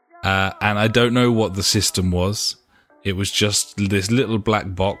 and I don't know what the system was. It was just this little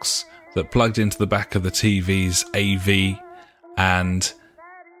black box that plugged into the back of the TV's AV, and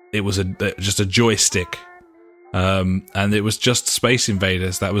it was just a joystick, and it was just Space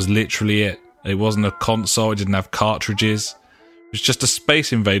Invaders. That was literally it. It wasn't a console. It didn't have cartridges. It was just a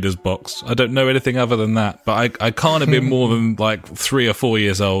Space Invaders box. I don't know anything other than that, but I can't have been more than like 3 or 4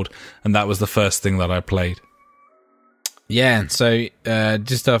 years old, and that was the first thing that I played. Yeah, so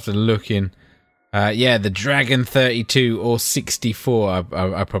just after looking, the Dragon 32 or 64,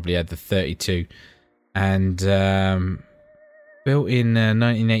 I probably had the 32, and built in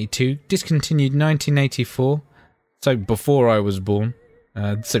 1982, discontinued 1984, so before I was born.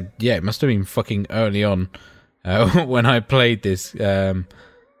 So yeah, it must have been fucking early on when I played this. So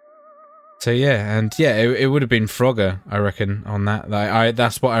yeah, and yeah, it would have been Frogger, I reckon, on that. Like,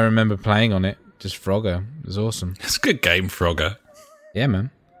 that's what I remember playing on it. Just Frogger. It was awesome. It's a good game, Frogger. Yeah,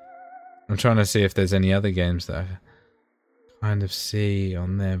 man. I'm trying to see if there's any other games that I kind of see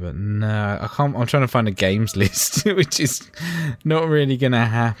on there, but no, I can't. I'm trying to find a games list, which is not really going to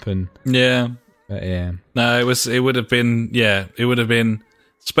happen. Yeah. But yeah. No, it would have been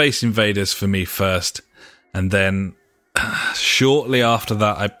Space Invaders for me first, and then shortly after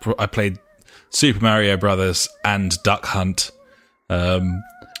that, I played Super Mario Brothers and Duck Hunt.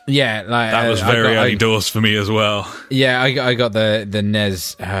 Yeah, like that was very early doors for me as well. Yeah, I got the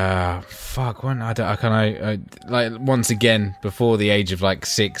NES. When like once again before the age of like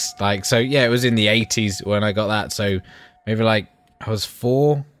 6. Like, so yeah, it was in the 80s when I got that. So maybe like I was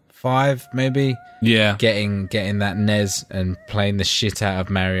 4, 5, maybe. Yeah, getting that NES and playing the shit out of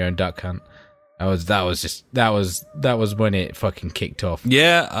Mario and Duck Hunt. That was when it fucking kicked off.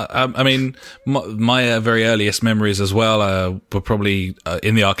 Yeah, I mean, my very earliest memories as well were probably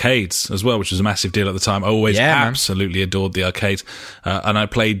in the arcades as well, which was a massive deal at the time. I always absolutely adored the arcades, and I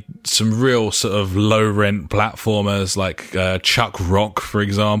played some real sort of low rent platformers like Chuck Rock, for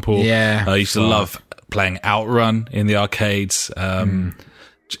example. Yeah, I used to love playing Outrun in the arcades. And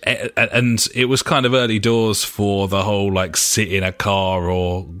it was kind of early doors for the whole like sit in a car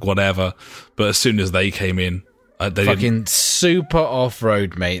or whatever. But as soon as they came in, they fucking super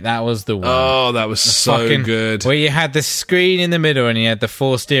off-road, mate. That was the one. Oh, that was so good. Where you had the screen in the middle and you had the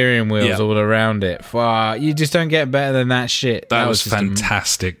 4 steering wheels all around it. You just don't get better than that shit. That was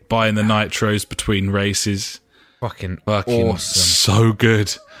fantastic. Buying the nitros between races. Fucking awesome. So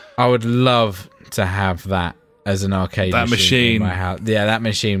good. I would love to have that as an arcade machine in my house. Yeah, that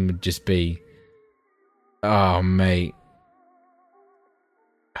machine would just be... Oh, mate.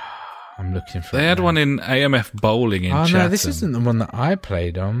 I'm looking for They had one in AMF Bowling in Chatham. Oh, no, this isn't the one that I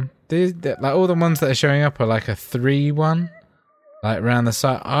played on. Like all the ones that are showing up are like a 3-1. Like around the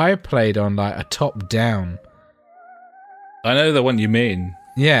side. I played on like a top-down. I know the one you mean.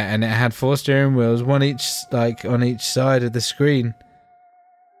 Yeah, and it had 4 steering wheels, one each like on each side of the screen.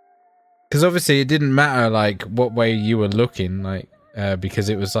 Because obviously it didn't matter like what way you were looking, like because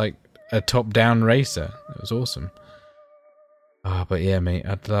it was like a top-down racer. It was awesome. Oh, but yeah, mate,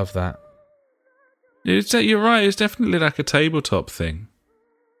 I'd love that. You're right. It's definitely like a tabletop thing.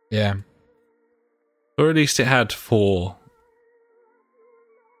 Yeah, or at least it had 4.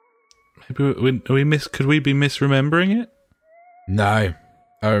 Maybe could we be misremembering it? No,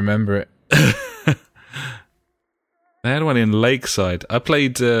 I remember it. They had one in Lakeside. I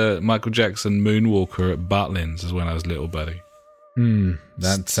played Michael Jackson Moonwalker at Butlins when I was little, buddy.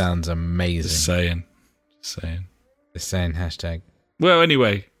 That sounds amazing. Just saying. The saying hashtag. Well,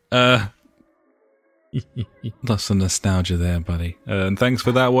 anyway, lots of nostalgia there, buddy. And thanks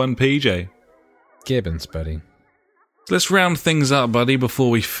for that one, PJ. Gibbons, buddy. So let's round things up, buddy, before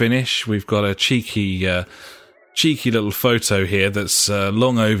we finish. We've got a cheeky little photo here that's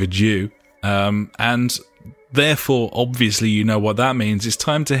long overdue. And therefore, obviously, you know what that means. It's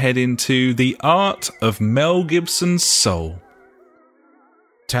time to head into the art of Mel Gibson's soul.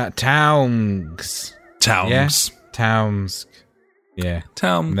 Towns. Yeah? Towns. Yeah.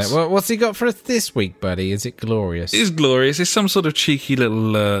 Towns. What's he got for us this week, buddy? Is it glorious? It's glorious. It's some sort of cheeky little,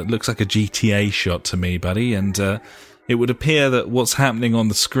 looks like a GTA shot to me, buddy. And it would appear that what's happening on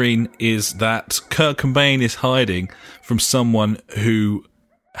the screen is that Kurt Cobain is hiding from someone who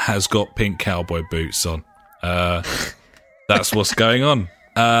has got pink cowboy boots on. That's what's going on.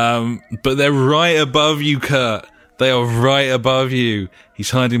 But they're right above you, Kurt. They are right above you.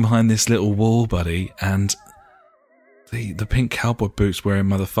 He's hiding behind this little wall, buddy, and the pink cowboy boots wearing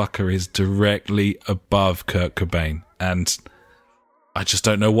motherfucker is directly above Kurt Cobain. And I just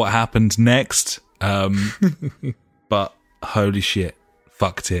don't know what happened next. But holy shit,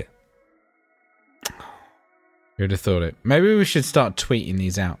 fucked it. Who'd have thought it? Maybe we should start tweeting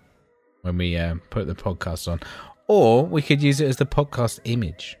these out when we put the podcast on. Or we could use it as the podcast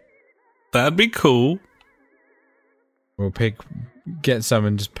image. That'd be cool. We'll get some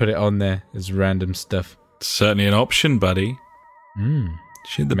and just put it on there as random stuff. Certainly an option, buddy.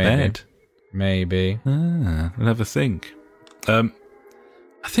 Shit the bed. Maybe. I'll have a think. I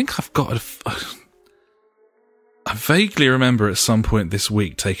think I've got I vaguely remember at some point this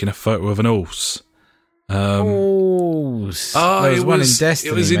week taking a photo of an horse. There was one in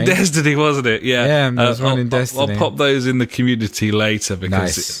Destiny. It was in Destiny, wasn't it? Yeah. Yeah, there was one in Destiny. I'll pop those in the community later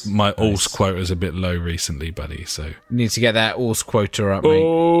because my Orse quota is a bit low recently, buddy. So you need to get that Orse quota up, mate.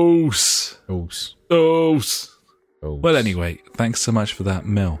 Orse. Well, anyway, thanks so much for that,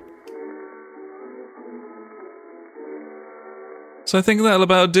 Mel. So I think that'll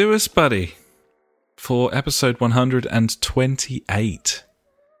about do us, buddy, for episode 128.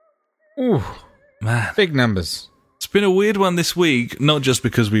 Ooh. Man. Big numbers. It's been a weird one this week, not just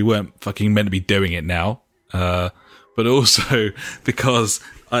because we weren't fucking meant to be doing it now, but also because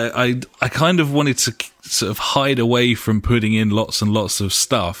I kind of wanted to sort of hide away from putting in lots and lots of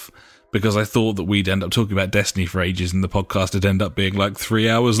stuff because I thought that we'd end up talking about Destiny for ages and the podcast would end up being like 3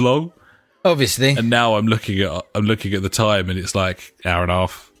 hours long. Obviously. And now I'm looking at the time and it's like hour and a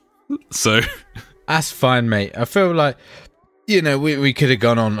half. So that's fine, mate. I feel like, you know, we could have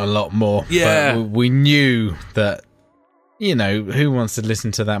gone on a lot more. Yeah. But we knew that, you know, who wants to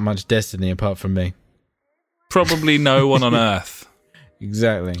listen to that much Destiny apart from me? Probably no one on Earth.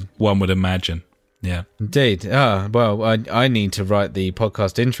 Exactly. One would imagine. Yeah. Indeed. Well, I need to write the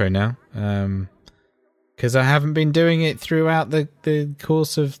podcast intro now. Because I haven't been doing it throughout the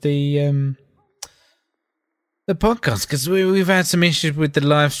course of the podcast, because we've had some issues with the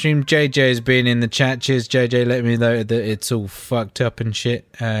live stream. JJ's been in the chat. Cheers, JJ. Let me know that it's all fucked up and shit.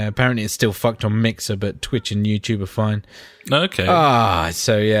 Apparently it's still fucked on Mixer, but Twitch and YouTube are fine. Okay.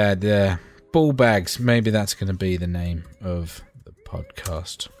 So yeah, the ball bags. Maybe that's going to be the name of the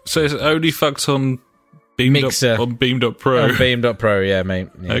podcast. So it's only fucked on Mixer. On Beam.pro. On Beam.pro, yeah, mate.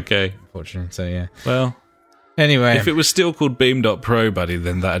 Yeah, okay. Unfortunately, so yeah. Well, anyway, if it was still called Beam.pro, buddy,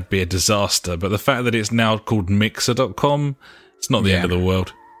 then that'd be a disaster. But the fact that it's now called Mixer.com, it's not the end of the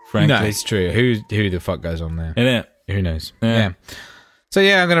world, frankly. No, it's true. Who the fuck goes on there? Innit? Who knows? Yeah. So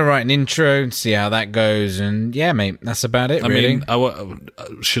yeah, I'm going to write an intro and see how that goes. And yeah, mate, that's about it, really. I mean,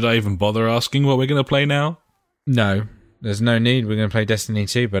 should I even bother asking what we're going to play now? No, there's no need. We're going to play Destiny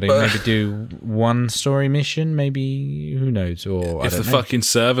 2, but maybe do one story mission, maybe, who knows? Or if the fucking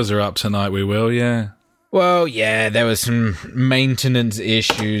servers are up tonight, we will, yeah. Well, yeah, there was some maintenance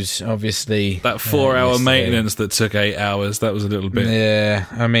issues, obviously. That 4-hour maintenance that took 8 hours, that was a little bit... Yeah,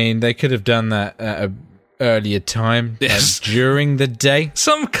 I mean, they could have done that at an earlier time, yes. During the day.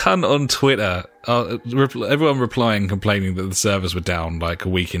 Some cunt on Twitter, everyone replying, complaining that the servers were down like a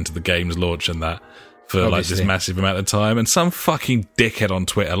week into the game's launch and that, for like this massive amount of time, and some fucking dickhead on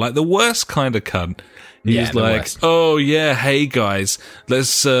Twitter, like the worst kind of cunt. He's like, oh yeah, hey guys,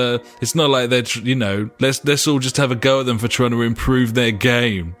 let's, it's not like they're, let's all just have a go at them for trying to improve their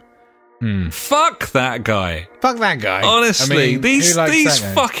game. Fuck that guy. Fuck that guy. Honestly, I mean, these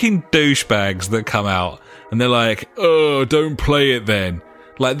fucking douchebags that come out and they're like, oh, don't play it then.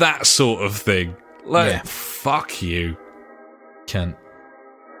 Like that sort of thing. Like, fuck you. Cunt.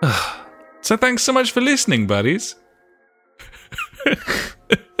 So thanks so much for listening, buddies.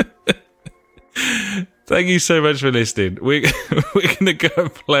 Thank you so much for listening. We're going to go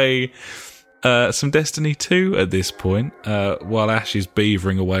and play some Destiny 2 at this point, while Ash is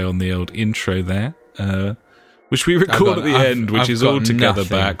beavering away on the old intro there, which we record at the end, which is altogether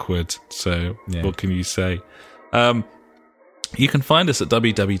backward. So what can you say? You can find us at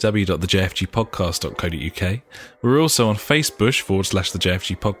www.thejfgpodcast.co.uk. We're also on Facebook /the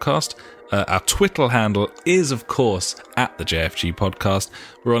JfG Podcast. Our Twitter handle is, of course, at the JfG Podcast.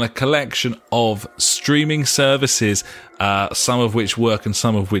 We're on a collection of streaming services, some of which work and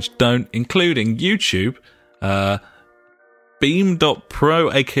some of which don't, including YouTube,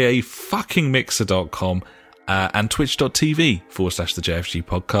 Beam.pro, aka fucking Mixer.com, and Twitch.tv /the JfG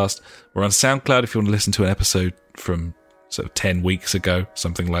Podcast. We're on SoundCloud if you want to listen to an episode from sort of 10 weeks ago,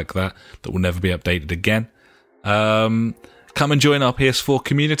 something like that will never be updated again. Come and join our PS4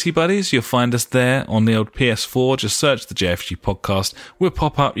 community, buddies. You'll find us there on the old PS4. Just search the JfG Podcast. We'll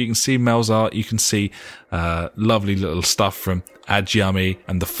pop up. You can see Mel's art. You can see lovely little stuff from Adjummy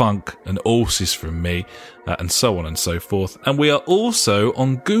and The Funk and Allsis from me, and so on and so forth. And we are also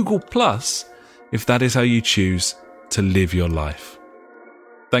on Google Plus, if that is how you choose to live your life.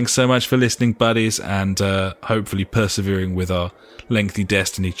 Thanks so much for listening, buddies, and hopefully persevering with our lengthy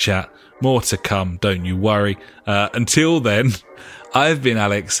Destiny chat. More to come, don't you worry. Until then, I've been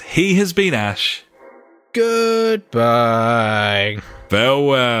Alex, he has been Ash. Goodbye.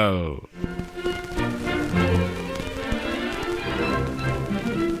 Farewell.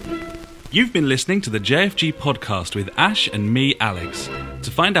 You've been listening to the JfG Podcast with Ash and me, Alex.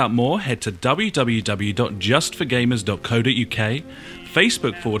 To find out more, head to www.justforgamers.co.uk,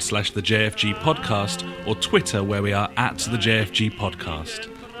 Facebook /the JfG Podcast, or Twitter, where we are at the JfG Podcast.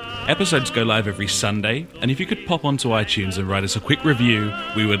 Episodes go live every Sunday, and if you could pop onto iTunes and write us a quick review,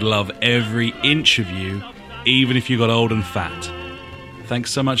 we would love every inch of you, even if you got old and fat.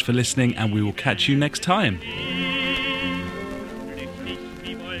 Thanks so much for listening, and we will catch you next time.